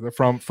together. They're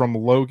from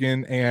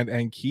Logan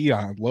and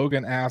Keon.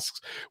 Logan asks,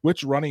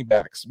 which running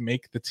backs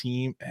make the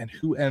team and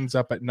who ends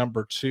up at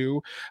number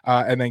 2?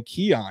 And then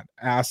Keon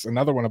asks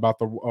another one about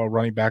the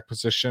running back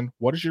position.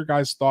 What is your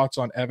guys' thoughts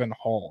on Evan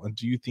Hall, and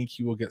do you think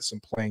he will get some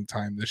playing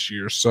time this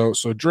year? So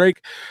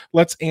Drake,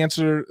 let's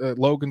answer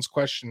Logan's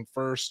question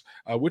first.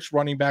 Which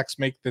running backs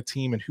make the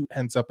team, and who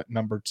ends up at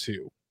number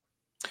 2?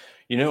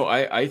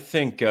 I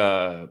think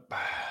they're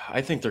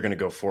going to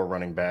go 4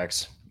 running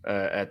backs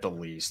at the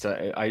least.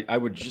 I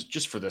would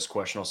just for this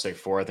question, I'll say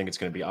 4. I think it's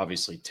going to be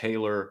obviously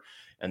Taylor,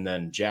 and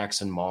then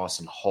Jackson, Moss,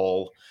 and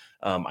Hull.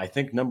 I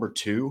think number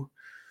 2.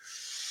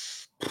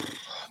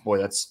 Boy,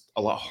 that's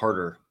a lot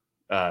harder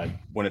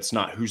when it's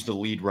not who's the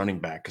lead running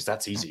back, because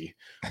that's easy.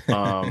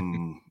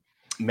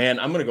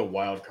 Man, I'm going to go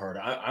wild card.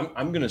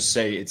 I'm going to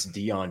say it's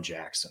Deion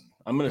Jackson.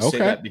 I'm going to say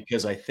that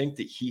because I think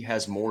that he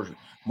has more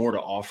to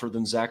offer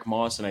than Zach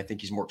Moss, and I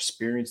think he's more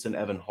experienced than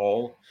Evan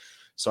Hall.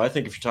 So I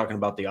think if you're talking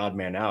about the odd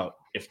man out,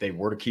 if they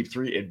were to keep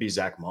 3, it'd be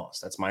Zach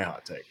Moss. That's my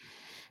hot take.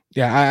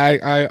 Yeah,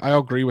 I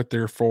agree with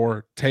their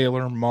 4: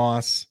 Taylor,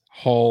 Moss,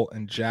 Hull,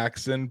 and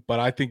Jackson, but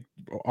I think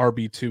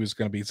RB2 is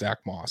going to be Zach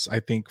Moss. I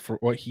think for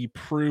what he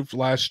proved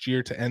last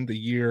year to end the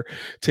year,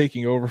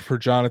 taking over for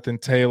Jonathan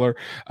Taylor,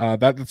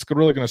 that's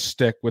really going to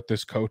stick with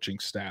this coaching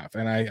staff.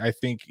 And I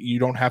think you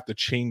don't have to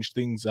change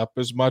things up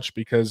as much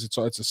because it's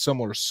a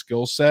similar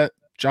skill set,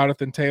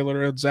 Jonathan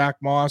Taylor and Zach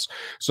Moss.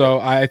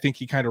 So I think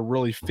he kind of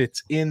really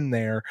fits in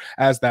there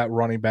as that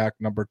running back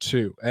number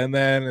 2. And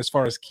then as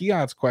far as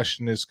Keon's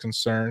question is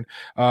concerned,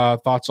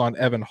 thoughts on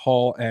Evan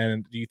Hall,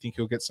 and do you think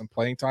he'll get some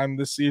playing time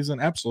this season?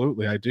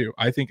 Absolutely, I do.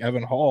 I think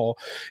Evan Hall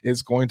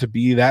is going to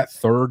be that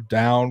third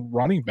down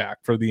running back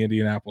for the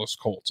Indianapolis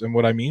Colts. And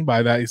what I mean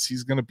by that is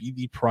he's going to be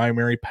the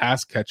primary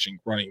pass catching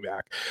running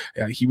back.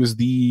 He was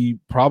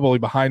probably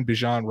behind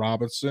Bijan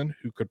Robinson,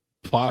 who could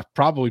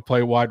probably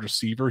play wide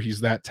receiver. He's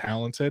that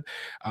talented.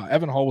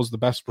 Evan Hall was the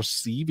best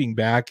receiving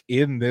back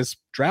in this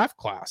draft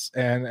class,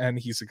 and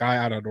he's a guy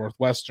out of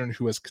Northwestern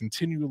who has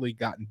continually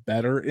gotten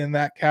better in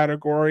that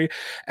category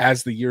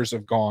as the years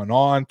have gone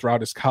on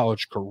throughout his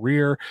college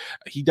career.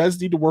 He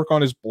does need to work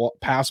on his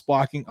pass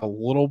blocking a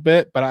little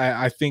bit, but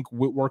I think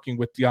working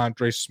with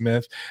DeAndre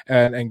Smith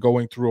and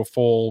going through a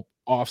full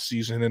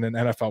offseason in an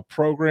NFL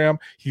program,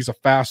 he's a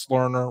fast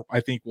learner. I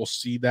think we'll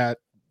see that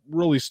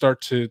really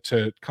start to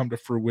come to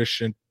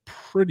fruition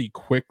pretty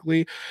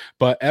quickly.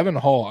 But Evan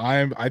Hall,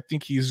 I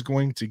think he's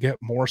going to get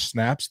more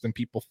snaps than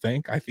people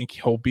think. I think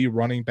he'll be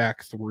running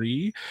back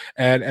 3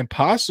 and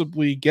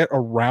possibly get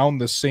around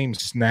the same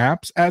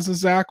snaps as a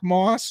Zach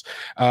Moss.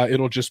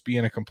 It'll just be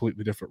in a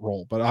completely different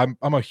role. But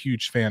I'm a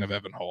huge fan of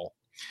Evan Hall.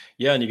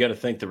 Yeah, and you got to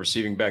think the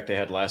receiving back they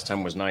had last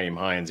time was Nyheim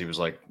Hines. He was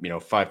like,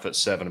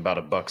 5'7",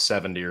 about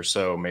 $170 or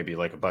so, maybe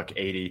like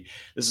 $180.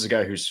 This is a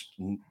guy who's,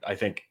 I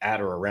think, at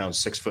or around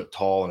 6 foot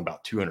tall and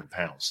about 200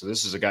 pounds. So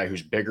this is a guy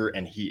who's bigger,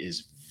 and he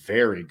is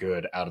very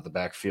good out of the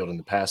backfield in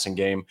the passing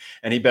game.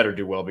 And he better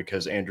do well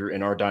because, Andrew,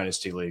 in our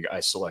Dynasty League, I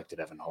selected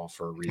Evan Hall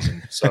for a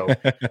reason. So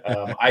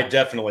I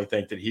definitely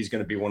think that he's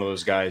going to be one of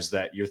those guys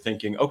that you're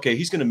thinking, okay,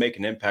 he's going to make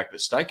an impact, but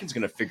Steichen's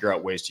going to figure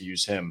out ways to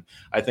use him,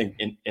 I think,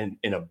 in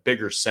a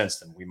bigger sense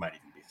than we might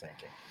even be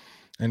thinking.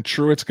 And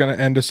Truett's going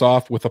to end us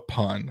off with a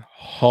pun.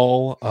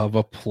 Hull of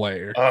a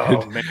player.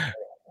 Oh, man.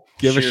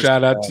 Give a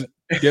shout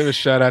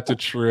out to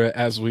Truett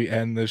as we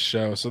end this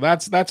show. So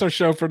that's our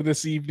show for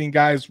this evening,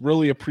 guys.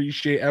 Really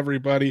appreciate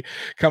everybody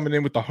coming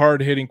in with the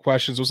hard-hitting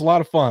questions. It was a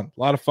lot of fun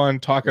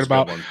talking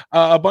about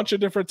a bunch of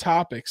different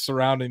topics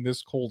surrounding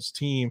this Colts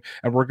team,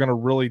 and we're going to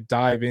really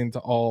dive into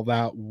all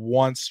that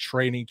once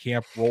training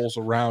camp rolls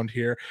around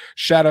here.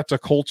 Shout out to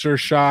Culture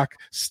Shock,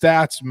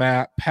 Stats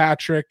Matt,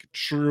 Patrick,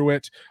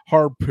 Truett,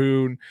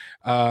 Harpoon,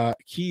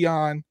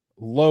 Keon,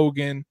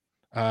 Logan,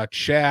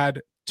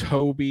 Chad,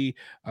 Toby,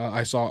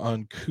 I saw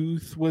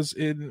Uncouth was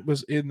in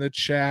the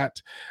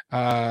chat.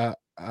 The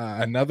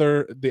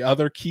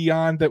other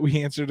Keon that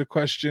we answered a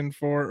question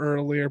for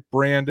earlier,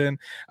 Brandon,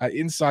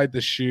 Inside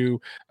the Shoe,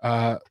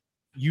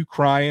 you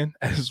crying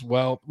as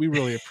well. We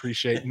really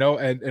appreciate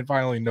and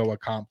finally Noah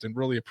Compton.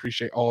 Really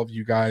appreciate all of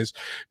you guys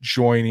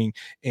joining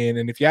in.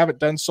 And if you haven't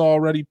done so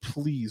already,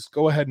 please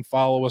go ahead and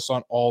follow us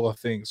on all the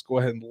things. Go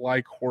ahead and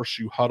like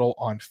Horseshoe Huddle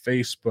on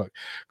Facebook.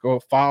 Go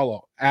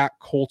follow at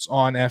Colts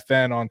on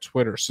FN on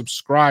Twitter.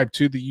 Subscribe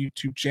to the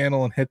YouTube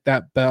channel and hit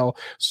that bell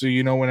so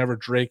you know whenever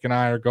Drake and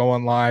I are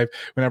going live,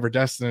 whenever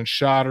Destin and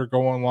Shot are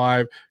going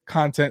live.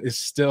 Content is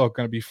still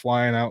going to be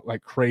flying out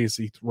like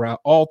crazy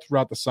throughout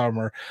the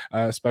summer,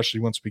 especially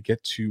once we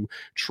get to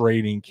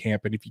training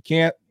camp. And if you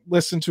can't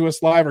listen to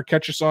us live or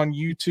catch us on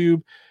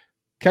YouTube,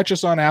 catch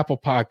us on Apple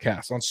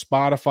Podcasts, on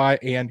Spotify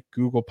and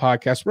Google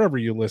Podcasts, wherever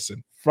you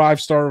listen.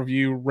 5-star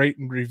review, rate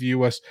and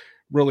review us,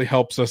 really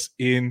helps us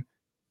in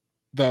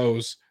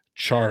those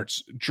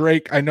charts.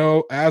 Drake, I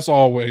know as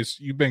always,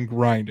 you've been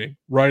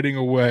writing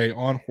away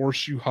on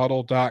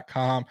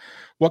horseshoehuddle.com.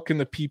 What can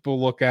the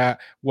people look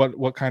at?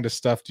 What kind of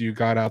stuff do you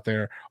got out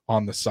there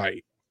on the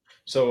site?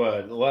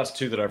 So the last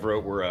two that I've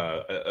wrote were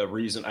a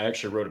reason. I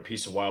actually wrote a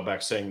piece a while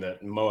back saying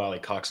that Mo Alley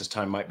Cox's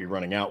time might be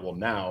running out. Well,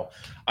 now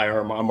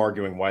I'm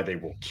arguing why they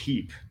will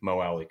keep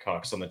Mo Alley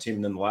Cox on the team.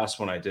 And then the last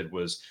one I did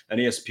was an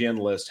ESPN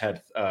list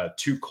had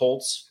two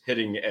Colts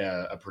hitting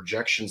a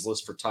projections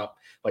list for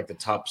the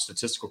top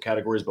statistical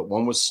categories, but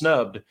one was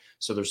snubbed.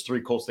 So there's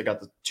three Colts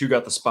that two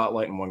got the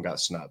spotlight and one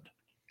got snubbed.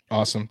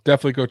 Awesome.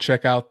 Definitely go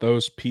check out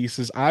those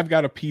pieces. I've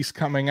got a piece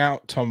coming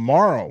out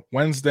tomorrow,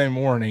 Wednesday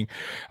morning,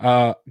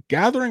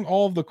 gathering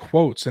all of the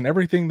quotes and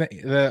everything that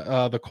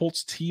the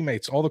Colts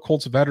teammates, all the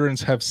Colts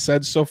veterans have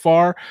said so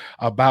far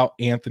about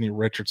Anthony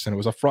Richardson. It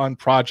was a fun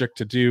project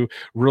to do,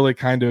 really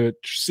kind of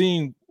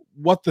seeing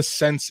what the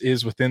sense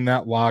is within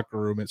that locker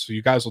room. And so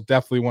you guys will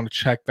definitely want to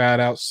check that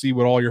out, see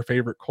what all your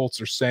favorite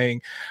Colts are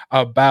saying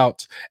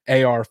about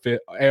I almost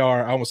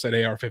said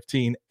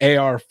AR-15,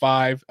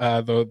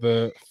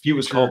 AR-5, he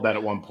was called that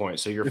at one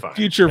point, so you're fine.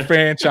 Future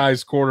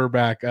franchise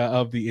quarterback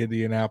of the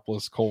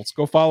Indianapolis Colts.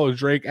 Go follow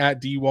Drake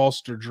at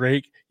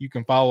DWalsterDrake. You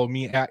can follow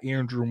me at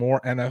Andrew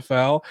Moore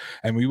NFL,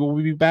 and we will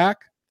be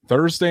back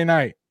Thursday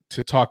night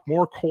to talk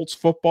more Colts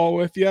football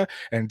with you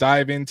and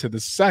dive into the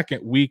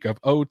second week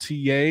of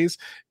OTAs,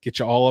 get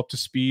you all up to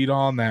speed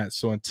on that.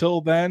 So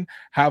until then,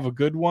 have a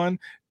good one.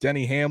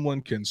 Denny Hamlin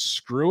can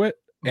screw it,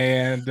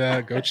 and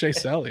go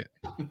Chase Elliott.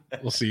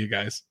 We'll see you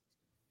guys.